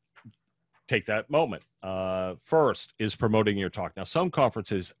you take that moment? First is promoting your talk. Now, some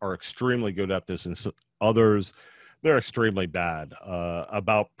conferences are extremely good at this, and others, they're extremely bad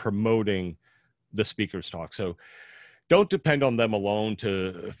about promoting the speaker's talk. So don't depend on them alone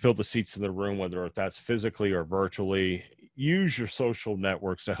to fill the seats in the room, whether that's physically or virtually. Use your social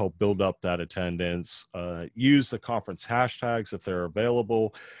networks to help build up that attendance. Use the conference hashtags if they're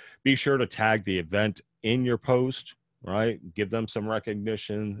available. Be sure to tag the event in your post, right? Give them some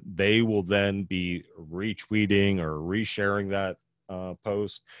recognition. They will then be retweeting or resharing that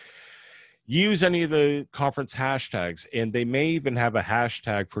post. Use any of the conference hashtags, and they may even have a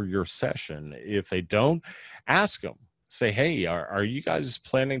hashtag for your session. If they don't, ask them. Say, hey, are you guys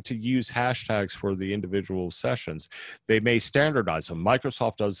planning to use hashtags for the individual sessions? They may standardize them.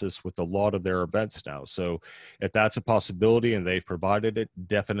 Microsoft does this with a lot of their events now. So if that's a possibility and they've provided it,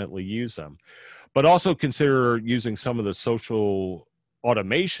 definitely use them. But also consider using some of the social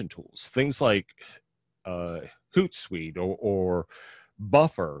automation tools, things like Hootsuite or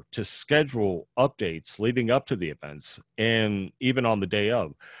Buffer to schedule updates leading up to the events and even on the day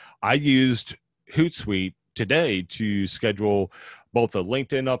of. I used Hootsuite today to schedule both a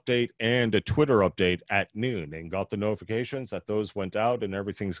LinkedIn update and a Twitter update at noon and got the notifications that those went out and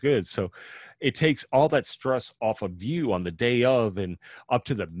everything's good. So it takes all that stress off of you on the day of and up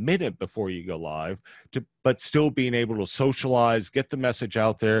to the minute before you go live, but still being able to socialize, get the message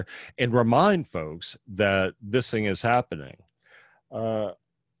out there, and remind folks that this thing is happening.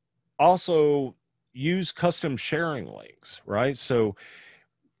 Also, use custom sharing links, right? So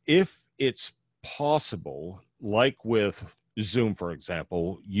if it's possible, like with Zoom, for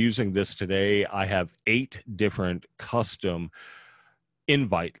example, using this today, I have 8 different custom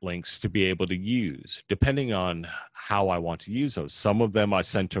invite links to be able to use, depending on how I want to use those. Some of them I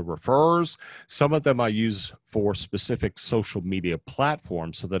send to referrers, some of them I use for specific social media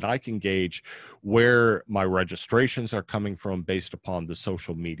platforms so that I can gauge where my registrations are coming from based upon the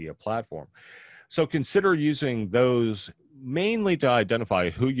social media platform. So consider using those mainly to identify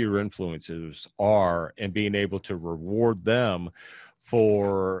who your influencers are and being able to reward them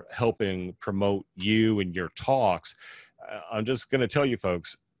for helping promote you and your talks. I'm just going to tell you,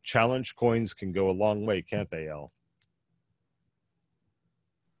 folks, challenge coins can go a long way, can't they, Elle?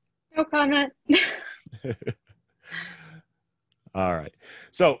 No comment. All right.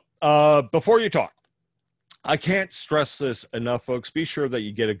 So before you talk, I can't stress this enough, folks. Be sure that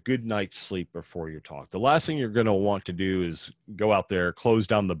you get a good night's sleep before you talk. The last thing you're going to want to do is go out there, close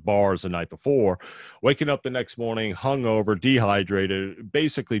down the bars the night before, waking up the next morning, hungover, dehydrated,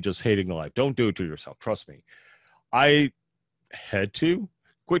 basically just hating life. Don't do it to yourself. Trust me. I had to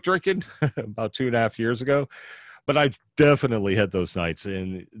quit drinking about 2.5 years ago, but I've definitely had those nights.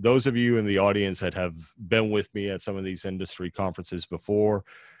 And those of you in the audience that have been with me at some of these industry conferences before,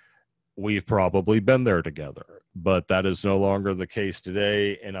 we've probably been there together, but that is no longer the case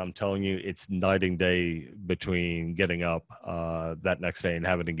today. And I'm telling you, it's night and day between getting up that next day and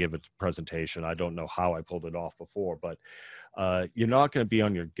having to give a presentation. I don't know how I pulled it off before, but you're not going to be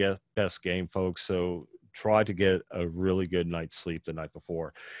on your best game, folks. So try to get a really good night's sleep the night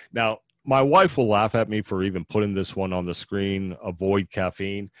before. Now, my wife will laugh at me for even putting this one on the screen, avoid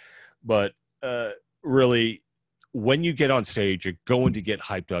caffeine, but really, when you get on stage, you're going to get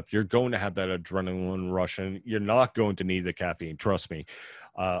hyped up. You're going to have that adrenaline rush, and you're not going to need the caffeine. Trust me.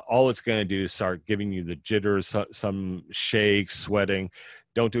 All it's going to do is start giving you the jitters, some shakes, sweating.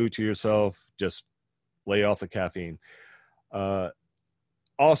 Don't do it to yourself. Just lay off the caffeine.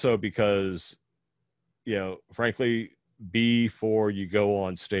 Also, because, frankly, before you go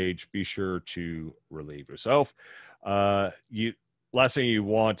on stage, be sure to relieve yourself. Last thing you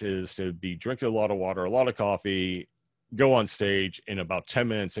want is to be drinking a lot of water, a lot of coffee, go on stage, and about 10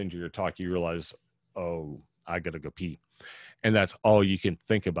 minutes into your talk, you realize, oh, I got to go pee. And that's all you can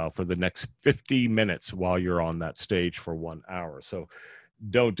think about for the next 50 minutes while you're on that stage for 1 hour. So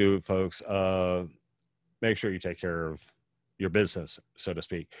don't do it, folks. Make sure you take care of your business, so to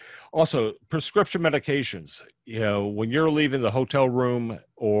speak. Also, prescription medications. When you're leaving the hotel room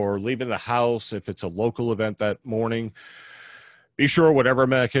or leaving the house, if it's a local event that morning, be sure whatever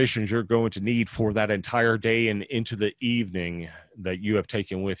medications you're going to need for that entire day and into the evening that you have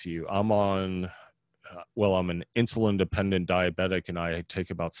taken with you. I'm an insulin-dependent diabetic, and I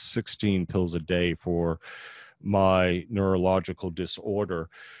take about 16 pills a day for my neurological disorder.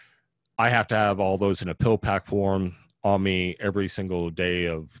 I have to have all those in a pill pack form on me every single day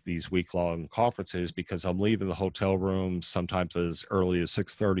of these week-long conferences, because I'm leaving the hotel room sometimes as early as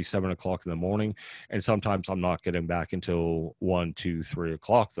 6:30, 7 o'clock in the morning, and sometimes I'm not getting back until 1, 2, 3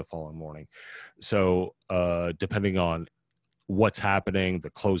 o'clock the following morning. So depending on what's happening,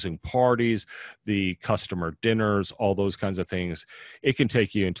 the closing parties, the customer dinners, all those kinds of things, it can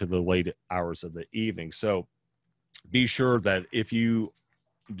take you into the late hours of the evening. So be sure that if you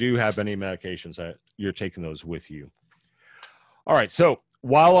do have any medications, that you're taking those with you. All right, so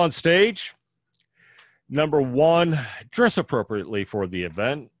while on stage, number one, dress appropriately for the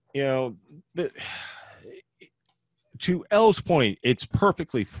event. To Elle's point, it's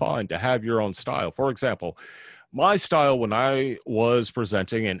perfectly fine to have your own style. For example, my style when I was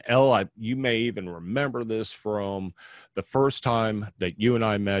presenting, and Elle, you may even remember this from the first time that you and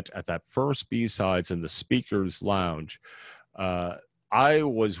I met at that first B-Sides in the Speakers Lounge. I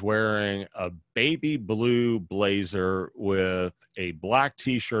was wearing a baby blue blazer with a black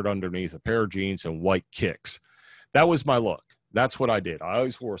t-shirt underneath, a pair of jeans, and white kicks. That was my look. That's what I did. I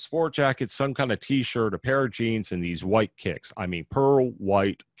always wore a sport jacket, some kind of t-shirt, a pair of jeans, and these white kicks. I mean, pearl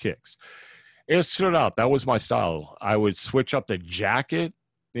white kicks. It stood out. That was my style. I would switch up the jacket,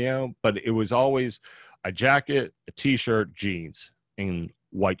 but it was always a jacket, a t-shirt, jeans, and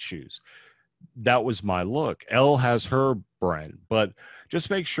white shoes. That was my look. Elle has her brand, but just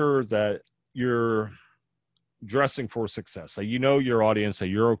make sure that you're dressing for success. So your audience, that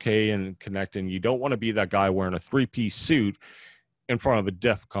you're okay and connecting. You don't want to be that guy wearing a 3-piece suit in front of a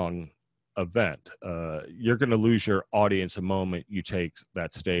DEF CON event. You're going to lose your audience the moment you take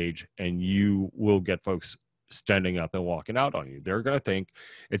that stage, and you will get folks standing up and walking out on you. They're going to think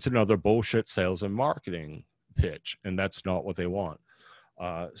it's another bullshit sales and marketing pitch, and that's not what they want.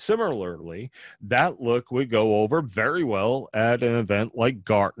 Similarly, that look would go over very well at an event like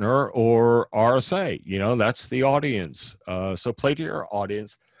Gartner or RSA. That's the audience. So play to your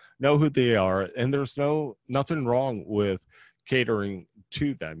audience, know who they are, and there's nothing wrong with catering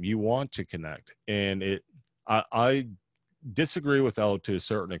to them. You want to connect, and I disagree with Elle to a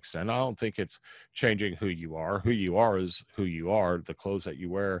certain extent. I don't think it's changing who you are. Who you are is who you are. The clothes that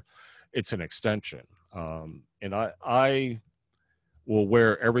you wear, it's an extension. And I will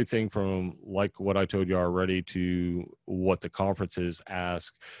wear everything from, like what I told you already, to what the conferences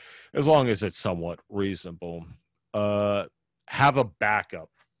ask, as long as it's somewhat reasonable. Have a backup.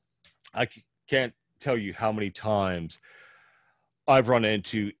 I can't tell you how many times I've run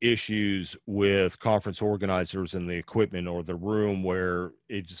into issues with conference organizers and the equipment or the room where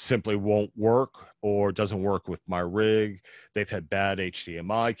it simply won't work or doesn't work with my rig. They've had bad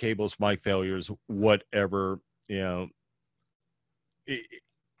HDMI cables, mic failures, whatever. You know,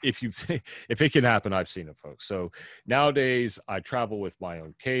 if you if it can happen, I've seen it, folks. So nowadays I travel with my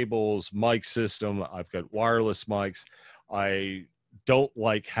own cables, mic system. I've got wireless mics. I don't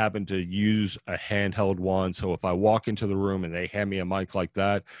like having to use a handheld one. So if I walk into the room and they hand me a mic like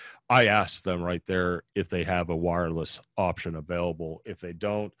that, I ask them right there if they have a wireless option available. If they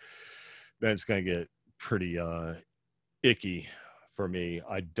don't, then it's going to get pretty icky for me.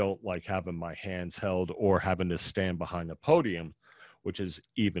 I don't like having my hands held or having to stand behind a podium, which is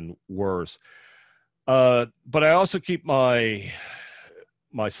even worse. But I also keep my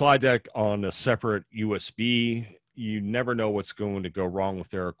slide deck on a separate USB. You never know what's going to go wrong with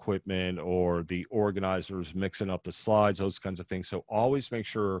their equipment or the organizers mixing up the slides, those kinds of things. So always make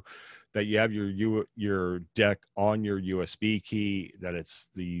sure that you have your deck on your USB key, that it's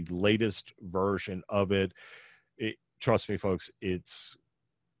the latest version of it. Trust me, folks, it's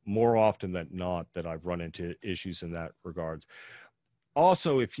more often than not that I've run into issues in that regards.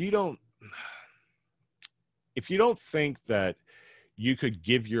 Also, if you don't think that you could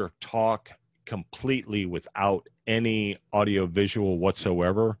give your talk completely without any audio visual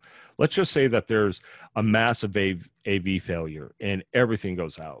whatsoever, let's just say that there's a massive AV failure and everything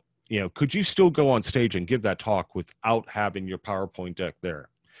goes out. You know, could you still go on stage and give that talk without having your PowerPoint deck there?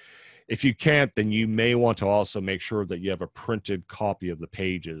 If you can't, then you may want to also make sure that you have a printed copy of the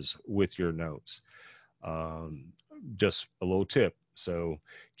pages with your notes. Just a little tip. So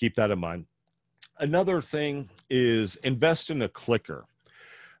keep that in mind. Another thing is invest in a clicker.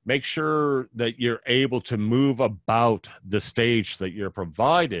 Make sure that you're able to move about the stage that you're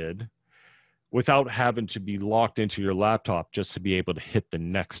provided without having to be locked into your laptop just to be able to hit the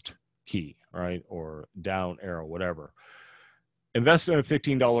next key, right? Or down arrow, whatever. Invest in a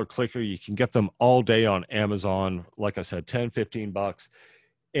 $15 clicker. You can get them all day on Amazon. Like I said, 10, 15 bucks.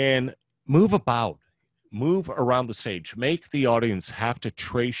 And move about. Move around the stage. Make the audience have to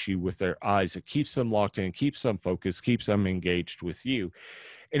trace you with their eyes. It keeps them locked in, keeps them focused, keeps them engaged with you.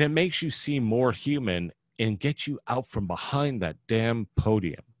 And it makes you seem more human and get you out from behind that damn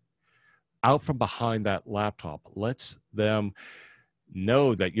podium, out from behind that laptop. Lets them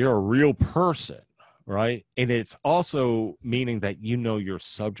know that you're a real person, right? And it's also meaning that you know your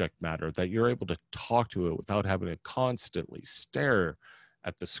subject matter, that you're able to talk to it without having to constantly stare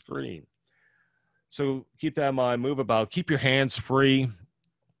at the screen. So keep that in mind, move about, keep your hands free.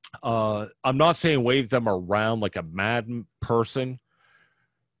 I'm not saying wave them around like a mad person,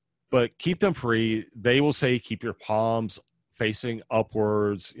 but keep them free. They will say keep your palms facing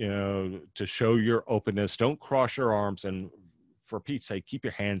upwards, you know, to show your openness. Don't cross your arms. And for Pete's sake, keep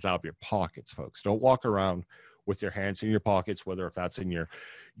your hands out of your pockets, folks. Don't walk around with your hands in your pockets, whether if that's in your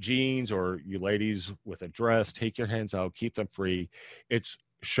jeans or you ladies with a dress. Take your hands out, keep them free. It's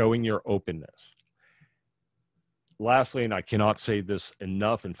showing your openness. Lastly, and I cannot say this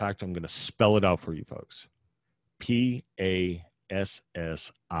enough, in fact, I'm going to spell it out for you folks. PASSION.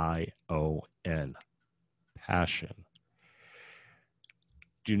 Passion.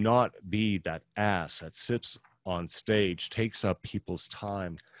 Do not be that ass that sits on stage, takes up people's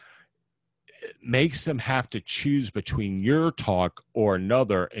time, it makes them have to choose between your talk or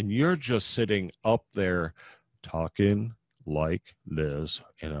another, and you're just sitting up there talking like this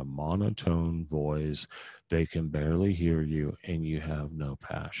in a monotone voice. They can barely hear you and you have no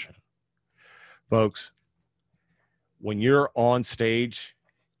passion. Folks, when you're on stage,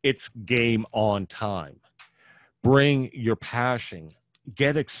 it's game on time. Bring your passion,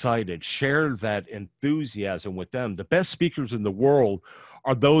 get excited, share that enthusiasm with them. The best speakers in the world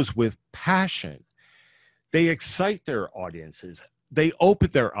are those with passion. They excite their audiences. They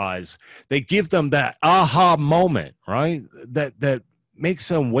open their eyes. They give them that aha moment, right? That makes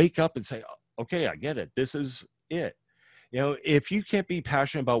them wake up and say, okay, I get it. This is it. You know, if you can't be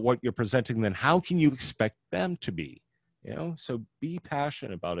passionate about what you're presenting, then how can you expect them to be? You know, so be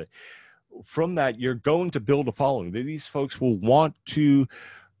passionate about it. From that, you're going to build a following. These folks will want to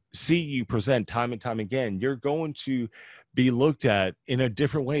see you present time and time again. You're going to be looked at in a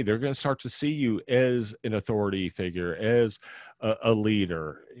different way. They're going to start to see you as an authority figure, as a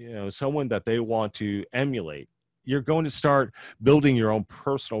leader, you know, someone that they want to emulate. You're going to start building your own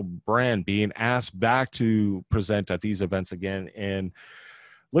personal brand, being asked back to present at these events again and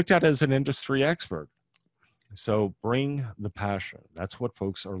looked at as an industry expert. So bring the passion. That's what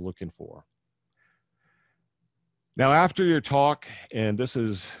folks are looking for. Now, after your talk, and this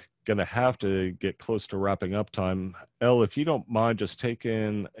is going to have to get close to wrapping up time. Elle, if you don't mind just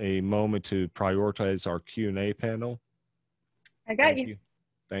taking a moment to prioritize our Q&A panel. I got you.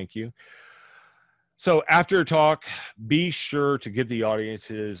 Thank you. So after your talk, be sure to give the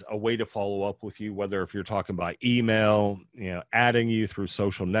audiences a way to follow up with you, whether if you're talking by email, adding you through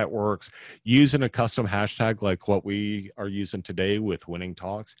social networks, using a custom hashtag like what we are using today with Winning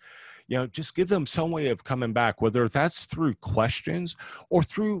Talks. Just give them some way of coming back, whether that's through questions or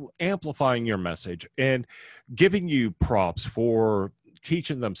through amplifying your message and giving you props for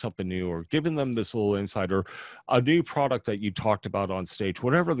teaching them something new or giving them this little insight or a new product that you talked about on stage,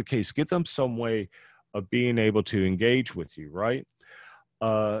 whatever the case, give them some way of being able to engage with you, right?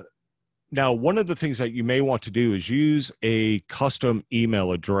 Now, one of the things that you may want to do is use a custom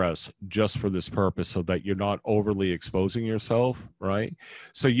email address just for this purpose so that you're not overly exposing yourself, right?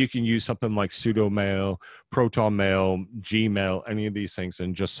 So you can use something like Sudomail, ProtonMail, Gmail, any of these things,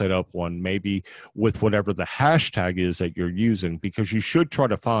 and just set up one, maybe with whatever the hashtag is that you're using, because you should try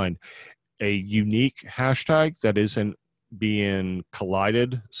to find a unique hashtag that isn't being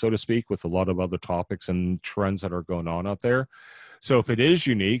collided, so to speak, with a lot of other topics and trends that are going on out there. So if it is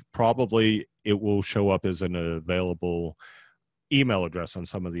unique, probably it will show up as an available email address on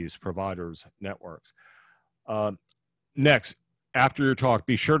some of these providers' networks. Next, after your talk,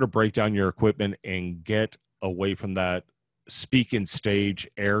 be sure to break down your equipment and get away from that speaking stage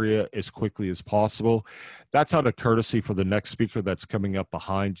area as quickly as possible. That's out of courtesy for the next speaker that's coming up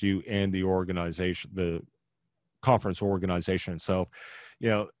behind you and the organization, the conference organization itself.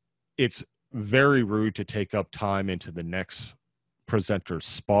 It's very rude to take up time into the next presenter's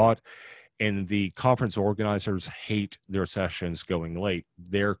spot, and the conference organizers hate their sessions going late.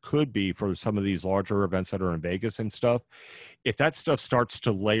 There could be, for some of these larger events that are in Vegas and stuff, if that stuff starts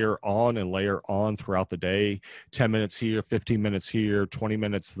to layer on throughout the day, 10 minutes here, 15 minutes here, 20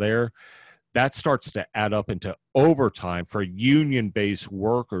 minutes there, that starts to add up into overtime for union-based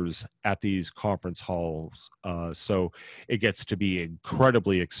workers at these conference halls. So it gets to be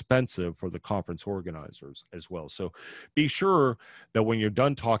incredibly expensive for the conference organizers as well. So be sure that when you're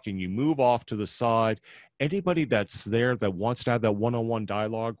done talking, you move off to the side. Anybody that's there that wants to have that one-on-one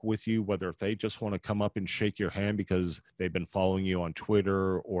dialogue with you, whether if they just want to come up and shake your hand because they've been following you on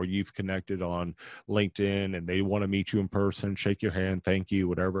Twitter or you've connected on LinkedIn and they want to meet you in person, shake your hand, thank you,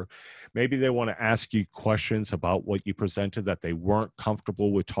 whatever. Maybe they want to ask you questions about what you presented that they weren't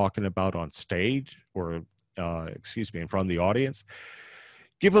comfortable with talking about on stage or, in front of the audience.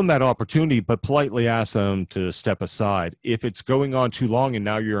 Give them that opportunity, but politely ask them to step aside. If it's going on too long and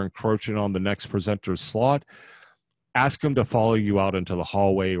now you're encroaching on the next presenter's slot, ask them to follow you out into the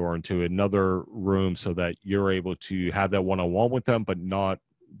hallway or into another room so that you're able to have that one-on-one with them, but not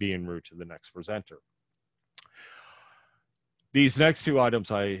being rude to the next presenter. These next two items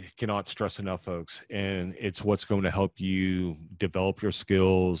I cannot stress enough, folks, and it's what's going to help you develop your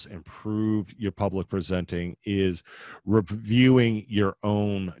skills, improve your public presenting, is reviewing your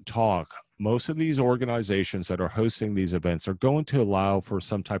own talk. Most of these organizations that are hosting these events are going to allow for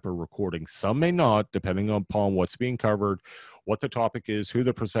some type of recording. Some may not, depending upon what's being covered, what the topic is, who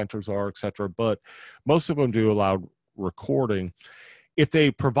the presenters are, etc. But most of them do allow recording. If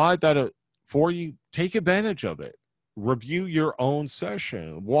they provide that for you, take advantage of it. Review your own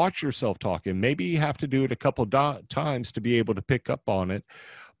session, watch yourself talking. Maybe you have to do it a couple times to be able to pick up on it,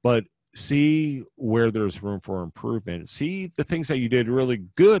 but see where there's room for improvement. See the things that you did really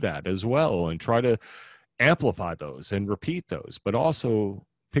good at as well and try to amplify those and repeat those, but also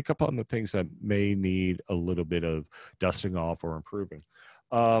pick up on the things that may need a little bit of dusting off or improving.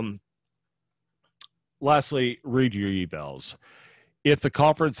 Lastly, read your evals. If the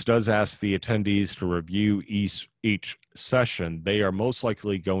conference does ask the attendees to review each session, they are most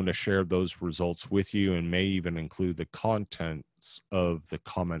likely going to share those results with you and may even include the contents of the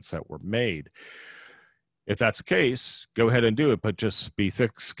comments that were made. If that's the case, go ahead and do it, but just be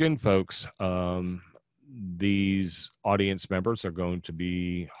thick-skinned, folks. These audience members are going to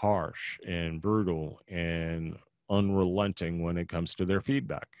be harsh and brutal and unrelenting when it comes to their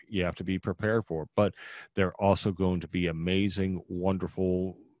feedback. You have to be prepared for it, but they're also going to be amazing,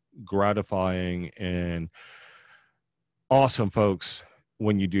 wonderful, gratifying, and awesome folks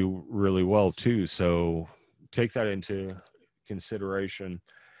when you do really well too. So take that into consideration.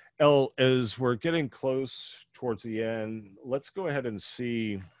 Elle, as we're getting close towards the end, let's go ahead and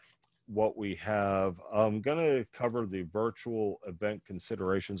see what we have. I'm going to cover the virtual event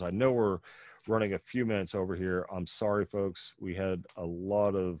considerations. I know we're running a few minutes over here. I'm sorry, folks. We had a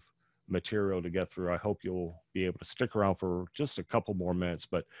lot of material to get through. I hope you'll be able to stick around for just a couple more minutes.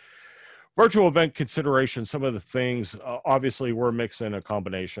 But virtual event consideration, some of the things, obviously we're mixing a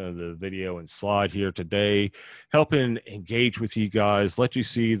combination of the video and slide here today, helping engage with you guys, let you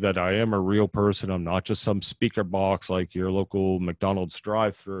see that I am a real person. I'm not just some speaker box like your local McDonald's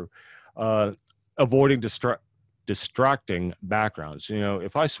drive-through. Avoiding distracting backgrounds. You know,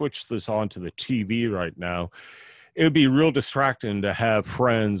 if I switch this on to the TV right now, it would be real distracting to have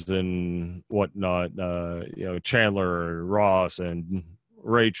friends and whatnot, you know, Chandler, Ross, and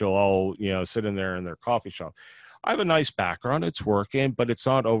Rachel all, you know, sitting there in their coffee shop. I have a nice background. It's working, but it's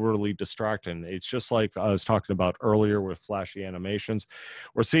not overly distracting. It's just like I was talking about earlier with flashy animations.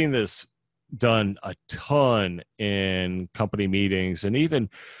 We're seeing this done a ton in company meetings and even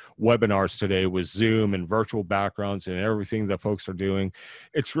webinars today with Zoom and virtual backgrounds and everything that folks are doing.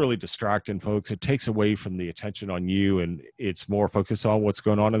 It's really distracting, folks. It takes away from the attention on you, and it's more focused on what's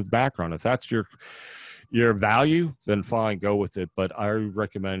going on in the background. If that's your value, then fine, go with it. But I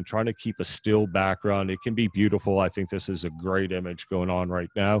recommend trying to keep a still background. It can be beautiful. I think this is a great image going on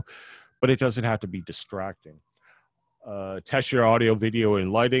right now, but it doesn't have to be distracting. Test your audio, video,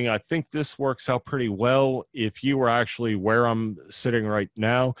 and lighting. I think this works out pretty well. If you were actually where I'm sitting right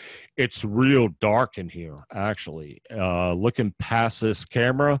now, it's real dark in here, actually. Looking past this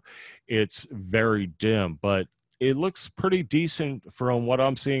camera, it's very dim, but it looks pretty decent from what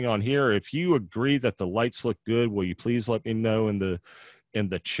I'm seeing on here. If you agree that the lights look good, will you please let me know in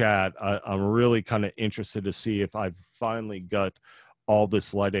the chat? I'm really kind of interested to see if I've finally got all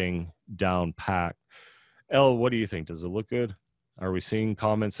this lighting down packed. Elle, what do you think? Does it look good? Are we seeing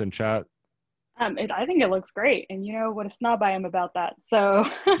comments in chat? I think it looks great. And you know what a snob I am about that. So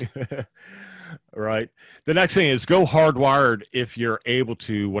right. The next thing is go hardwired if you're able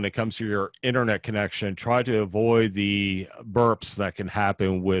to when it comes to your internet connection. Try to avoid the burps that can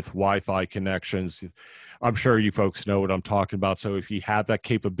happen with Wi-Fi connections. I'm sure you folks know what I'm talking about. So if you have that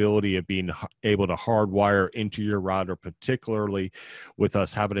capability of being able to hardwire into your router, particularly with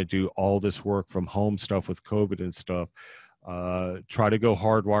us having to do all this work from home stuff with COVID and stuff, try to go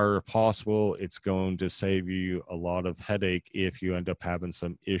hardwire if possible. It's going to save you a lot of headache if you end up having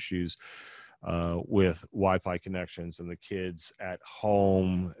some issues with Wi-Fi connections and the kids at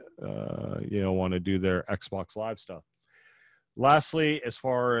home, you know, want to do their Xbox Live stuff. Lastly, as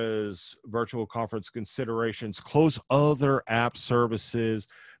far as virtual conference considerations, close other app services,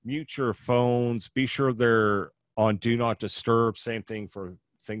 mute your phones, be sure they're on Do Not Disturb. Same thing for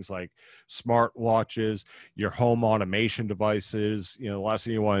things like smart watches, your home automation devices. You know, the last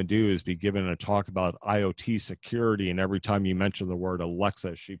thing you want to do is be given a talk about IoT security, and every time you mention the word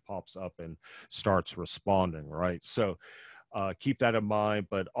Alexa, she pops up and starts responding, right? So keep that in mind,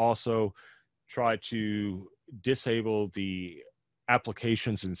 but also try to disable the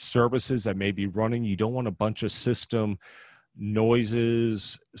applications and services that may be running. You don't want a bunch of system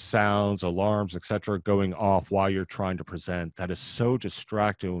noises, sounds, alarms, etc. going off while you're trying to present. That is so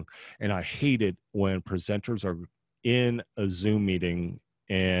distracting, and I hate it when presenters are in a Zoom meeting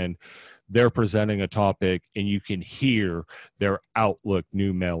and they're presenting a topic and you can hear their Outlook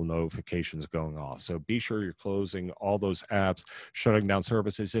new mail notifications going off. So be sure you're closing all those apps, shutting down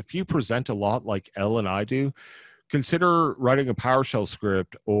services. If you present a lot like Elle and I do, consider writing a PowerShell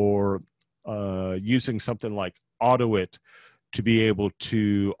script or using something like AutoIt to be able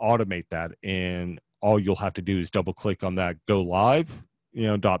to automate that. And all you'll have to do is double click on that go live, you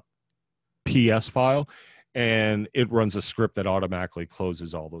know, .ps file, and it runs a script that automatically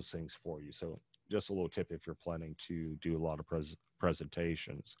closes all those things for you. So just a little tip if you're planning to do a lot of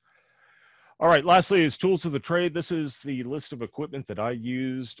presentations. All right, lastly is tools of the trade. This is the list of equipment that I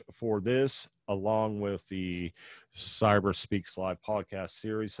used for this, along with the Cyber Speaks Live podcast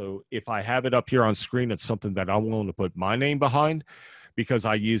series. So if I have it up here on screen, it's something that I'm willing to put my name behind because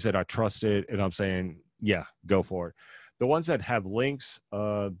I use it, I trust it, and I'm saying, yeah, go for it. The ones that have links,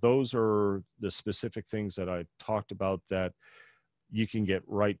 those are the specific things that I talked about that you can get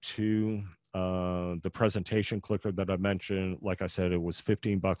right to. The presentation clicker that I mentioned, like I said, it was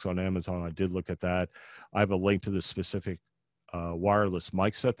 $15 on Amazon. I did look at that. I have a link to the specific wireless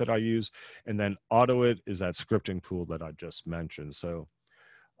mic set that I use. And then AutoIt is that scripting tool that I just mentioned. So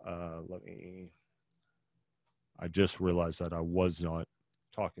I just realized that I was not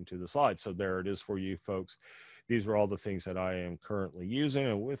talking to the slide. So there it is for you folks. These are all the things that I am currently using.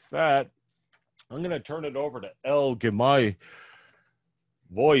 And with that, I'm going to turn it over to Elle, give my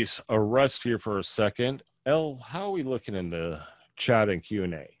voice a rest here for a second. Elle, how are we looking in the chat and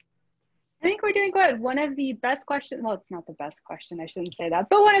Q&A? I think we're doing good. One of the best questions, well, it's not the best question, I shouldn't say that,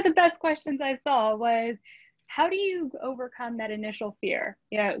 but one of the best questions I saw was, how do you overcome that initial fear?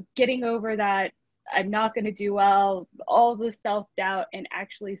 You know, getting over that I'm not going to do well, all the self-doubt, and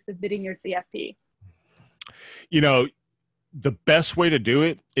actually submitting your CFP? You know, the best way to do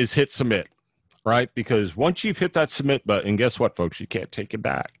it is hit submit, right? Because once you've hit that submit button, guess what, folks? You can't take it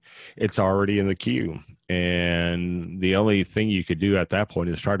back. It's already in the queue. And the only thing you could do at that point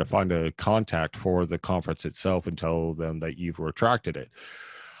is try to find a contact for the conference itself and tell them that you've retracted it.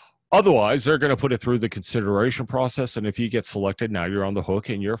 Otherwise, they're going to put it through the consideration process. And if you get selected, now you're on the hook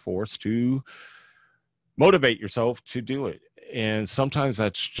and you're forced to motivate yourself to do it. And sometimes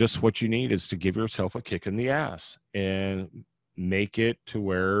that's just what you need, is to give yourself a kick in the ass and make it to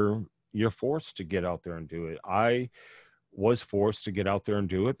where you're forced to get out there and do it. I was forced to get out there and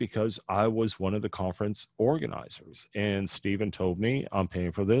do it because I was one of the conference organizers. And Stephen told me, I'm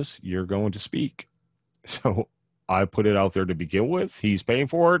paying for this. You're going to speak. So I put it out there to begin with. He's paying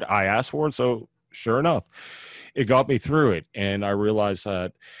for it. I asked for it. So sure enough, it got me through it. And I realized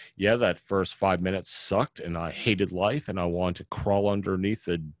that, yeah, that first 5 minutes sucked and I hated life and I wanted to crawl underneath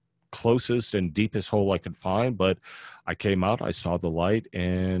the closest and deepest hole I could find. But I came out, I saw the light,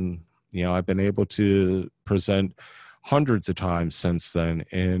 and, you know, I've been able to present hundreds of times since then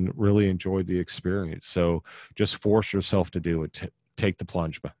and really enjoyed the experience. So just force yourself to do it. Take the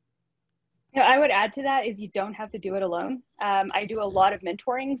plunge. You know, I would add to that is you don't have to do it alone. I do a lot of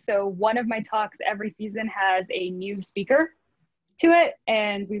mentoring. So one of my talks every season has a new speaker to it,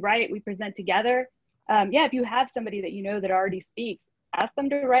 and we present together. If you have somebody that you know that already speaks, ask them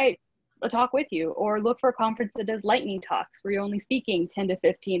to write a talk with you, or look for a conference that does lightning talks where you're only speaking 10 to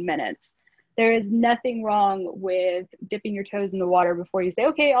 15 minutes. There is nothing wrong with dipping your toes in the water before you say,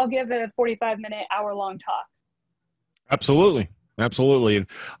 okay, I'll give a 45-minute, hour-long talk. Absolutely. Absolutely. And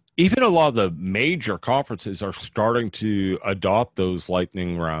even a lot of the major conferences are starting to adopt those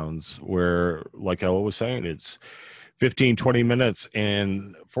lightning rounds where, like Ella was saying, it's 15, 20 minutes.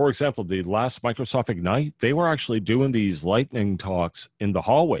 And for example, the last Microsoft Ignite, they were actually doing these lightning talks in the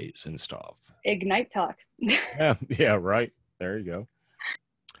hallways and stuff. Ignite talks. Yeah, right. There you go.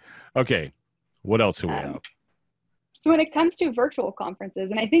 Okay. What else do we have? So when it comes to virtual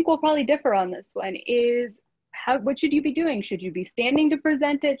conferences, and I think we'll probably differ on this one, is what should you be doing? Should you be standing to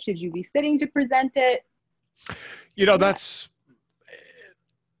present it? Should you be sitting to present it? You know, that's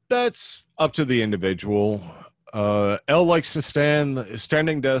up to the individual. Elle likes to stand.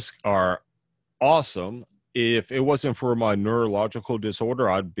 Standing desks are awesome. If it wasn't for my neurological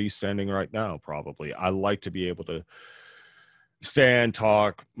disorder, I'd be standing right now, probably. I like to be able to stand,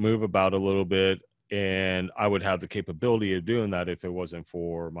 talk, move about a little bit, and I would have the capability of doing that if it wasn't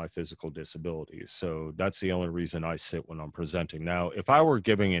for my physical disabilities. So that's the only reason I sit when I'm presenting. Now, if I were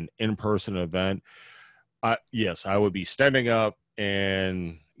giving an in-person event, yes, I would be standing up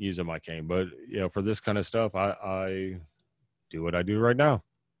and using my cane. But, you know, for this kind of stuff, I do what I do right now.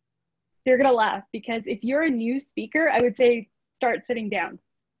 You're going to laugh, because if you're a new speaker, I would say start sitting down.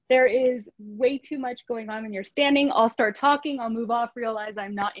 There is way too much going on when you're standing. I'll start talking, I'll move off, realize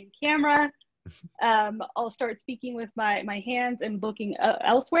I'm not in camera. I'll start speaking with my hands and looking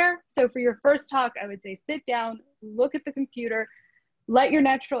elsewhere. So for your first talk, I would say sit down, look at the computer, let your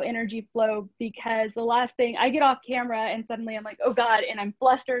natural energy flow, because the last thing, I get off camera and suddenly I'm like, oh God, and I'm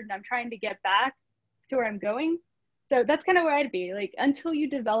flustered and I'm trying to get back to where I'm going. So that's kind of where I'd be, like, until you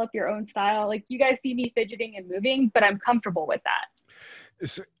develop your own style. Like, you guys see me fidgeting and moving, but I'm comfortable with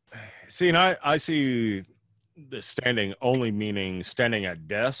that. See, and I see the standing only meaning standing at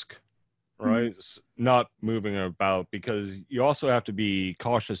desk, right? Mm-hmm. Not moving about, because you also have to be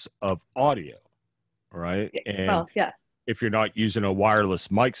cautious of audio, right? And if you're not using a wireless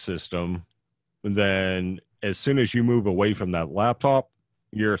mic system, then as soon as you move away from that laptop,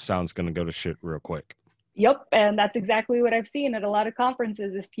 your sound's going to go to shit real quick. Yep. And that's exactly what I've seen at a lot of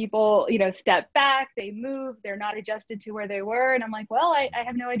conferences is people, you know, step back, they move, they're not adjusted to where they were. And I'm like, well, I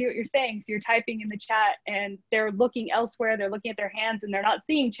have no idea what you're saying. So you're typing in the chat and they're looking elsewhere. They're looking at their hands and they're not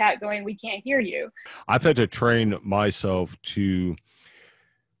seeing chat going, we can't hear you. I've had to train myself to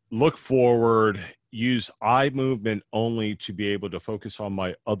look forward, use eye movement only to be able to focus on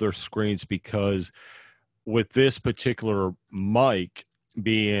my other screens, because with this particular mic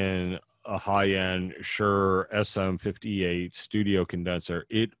being a high-end Shure SM58 studio condenser,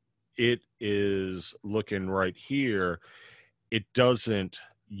 it is looking right here. It doesn't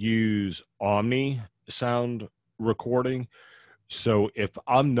use Omni sound recording. So if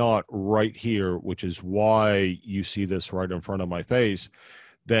I'm not right here, which is why you see this right in front of my face,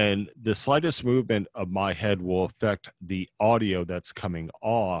 then the slightest movement of my head will affect the audio that's coming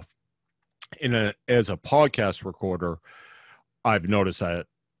off. As a podcast recorder, I've noticed that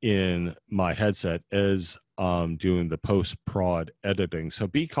in my headset as doing the post-prod editing. So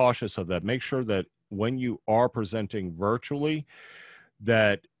be cautious of that. Make sure that when you are presenting virtually,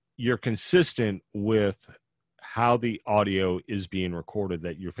 that you're consistent with how the audio is being recorded,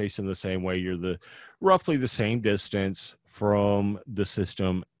 that you're facing the same way, you're roughly the same distance from the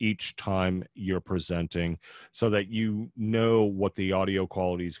system each time you're presenting, so that you know what the audio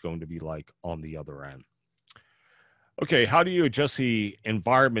quality is going to be like on the other end. Okay, how do you adjust the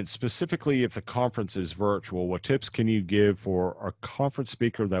environment, specifically if the conference is virtual? What tips can you give for a conference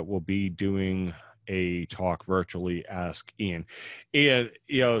speaker that will be doing a talk virtually? Ask Ian. And,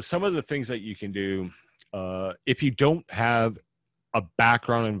 some of the things that you can do, if you don't have a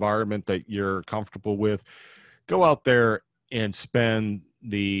background environment that you're comfortable with, go out there and spend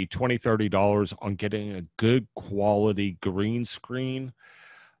the $20-$30 on getting a good quality green screen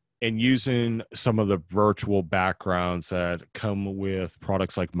and using some of the virtual backgrounds that come with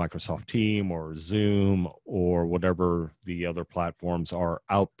products like Microsoft Teams or Zoom or whatever the other platforms are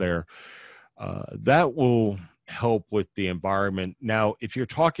out there. That will help with the environment. Now, if you're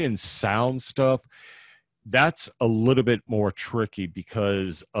talking sound stuff, that's a little bit more tricky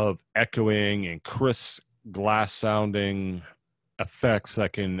because of echoing and crisp glass sounding effects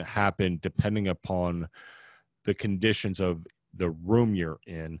that can happen depending upon the conditions of the room you're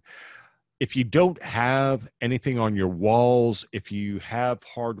in. If you don't have anything on your walls, if you have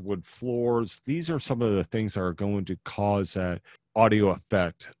hardwood floors, these are some of the things that are going to cause that audio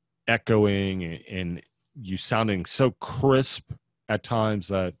effect, echoing and you sounding so crisp at times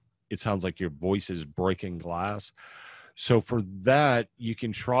that it sounds like your voice is breaking glass. So for that, you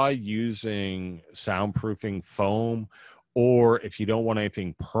can try using soundproofing foam, or if you don't want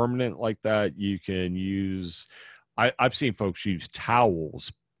anything permanent like that, you can use, I've seen folks use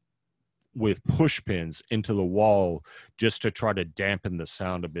towels with push pins into the wall just to try to dampen the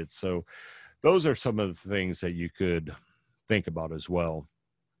sound a bit. So those are some of the things that you could think about as well.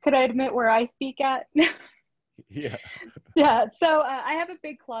 Could I admit where I speak at? Yeah. Yeah. So I have a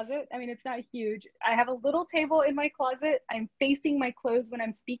big closet. I mean, it's not huge. I have a little table in my closet. I'm facing my clothes when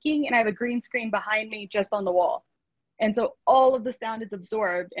I'm speaking, and I have a green screen behind me just on the wall. And so all of the sound is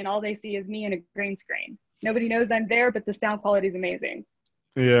absorbed, and all they see is me and a green screen. Nobody knows I'm there, but the sound quality is amazing.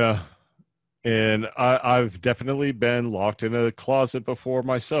 Yeah. And I've definitely been locked in a closet before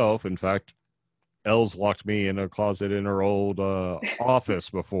myself. In fact, Els locked me in a closet in her old office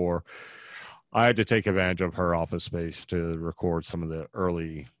before. I had to take advantage of her office space to record some of the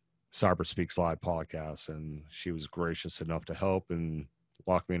early Cyber Speaks Live podcasts, and she was gracious enough to help and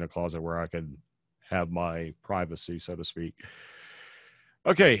lock me in a closet where I could have my privacy, so to speak.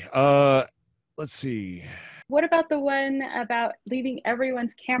 Okay, let's see. What about the one about leaving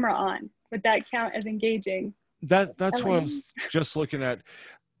everyone's camera on? Would that count as engaging? That's what I was just looking at.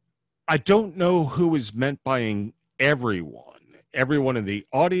 I don't know who is meant by everyone. Everyone in the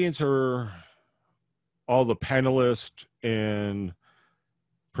audience or all the panelists and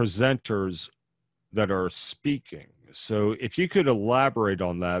presenters that are speaking. So if you could elaborate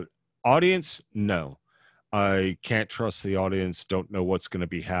on that. Audience, no. I can't trust the audience, don't know what's going to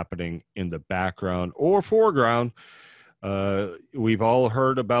be happening in the background or foreground. We've all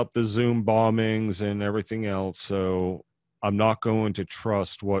heard about the Zoom bombings and everything else, so I'm not going to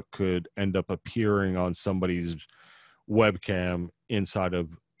trust what could end up appearing on somebody's webcam inside of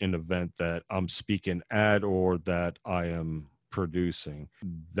an event that I'm speaking at or that I am producing.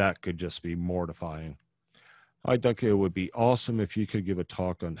 That could just be mortifying. Hi, Duncan. It would be awesome if you could give a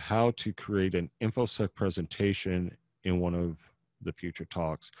talk on how to create an InfoSec presentation in one of the future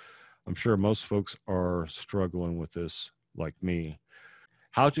talks. I'm sure most folks are struggling with this like me.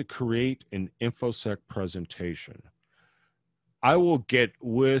 How to create an InfoSec presentation. I will get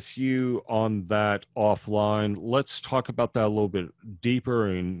with you on that offline. Let's talk about that a little bit deeper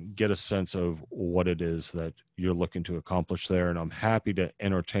and get a sense of what it is that you're looking to accomplish there. And I'm happy to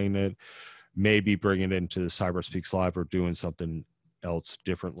entertain it, maybe bring it into Cyber Speaks Live or doing something else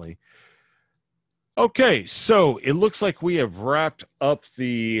differently. Okay, so it looks like we have wrapped up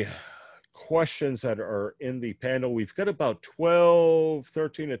the questions that are in the panel. We've got about 12,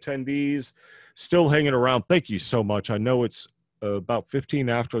 13 attendees still hanging around. Thank you so much. I know it's about 15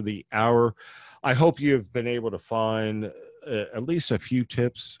 after the hour. I hope you've been able to find at least a few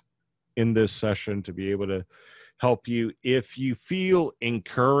tips in this session to be able to help you. If you feel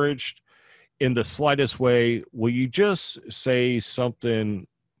encouraged in the slightest way, will you just say something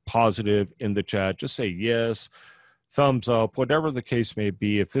positive in the chat? Just say yes, thumbs up, whatever the case may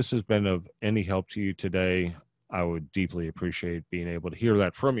be. If this has been of any help to you today, I would deeply appreciate being able to hear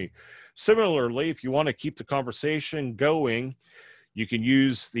that from you. Similarly, if you want to keep the conversation going, You can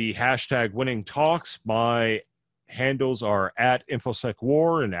use the hashtag Winning Talks. My handles are at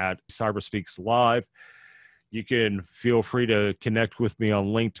InfoSecWar and at CyberSpeaks Live. You can feel free to connect with me on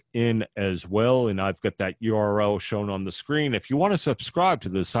LinkedIn as well, and I've got that URL shown on the screen. If you want to subscribe to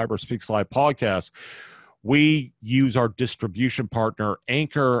the CyberSpeaks Live podcast, we use our distribution partner,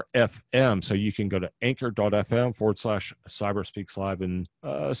 Anchor FM. So you can go to anchor.fm/CyberSpeaks Live and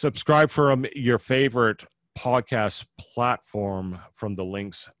subscribe from your favorite podcast platform from the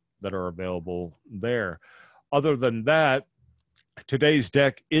links that are available there. Other than that, today's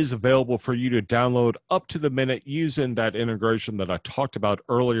deck is available for you to download up to the minute using that integration that I talked about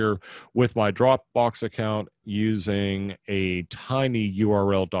earlier with my Dropbox account using a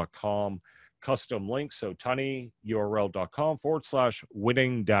tinyurl.com custom link. So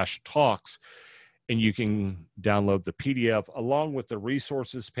tinyurl.com/winning-talks. And you can download the PDF along with the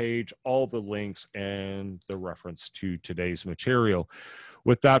resources page, all the links, and the reference to today's material.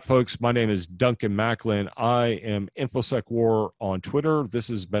 With that, folks, my name is Duncan Macklin. I am InfoSec War on Twitter. This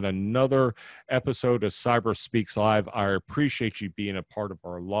has been another episode of Cyber Speaks Live. I appreciate you being a part of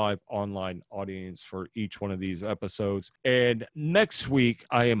our live online audience for each one of these episodes. And next week,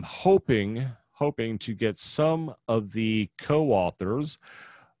 I am hoping to get some of the co-authors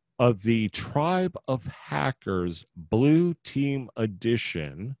of the Tribe of Hackers Blue Team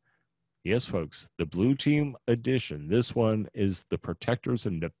Edition. Yes, folks, the Blue Team Edition. This one is the Protectors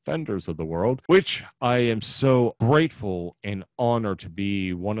and Defenders of the World, which I am so grateful and honored to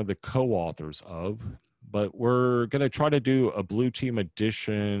be one of the co-authors of. But we're going to try to do a Blue Team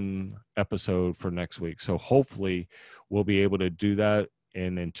Edition episode for next week. So hopefully we'll be able to do that.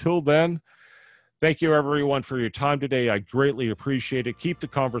 And until then, thank you, everyone, for your time today. I greatly appreciate it. Keep the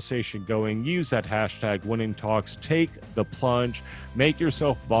conversation going. Use that hashtag Winning Talks. Take the plunge. Make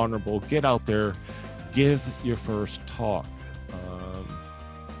yourself vulnerable. Get out there. Give your first talk.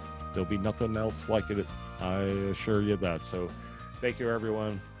 There'll be nothing else like it. I assure you that. So thank you,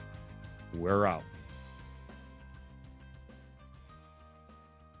 everyone. We're out.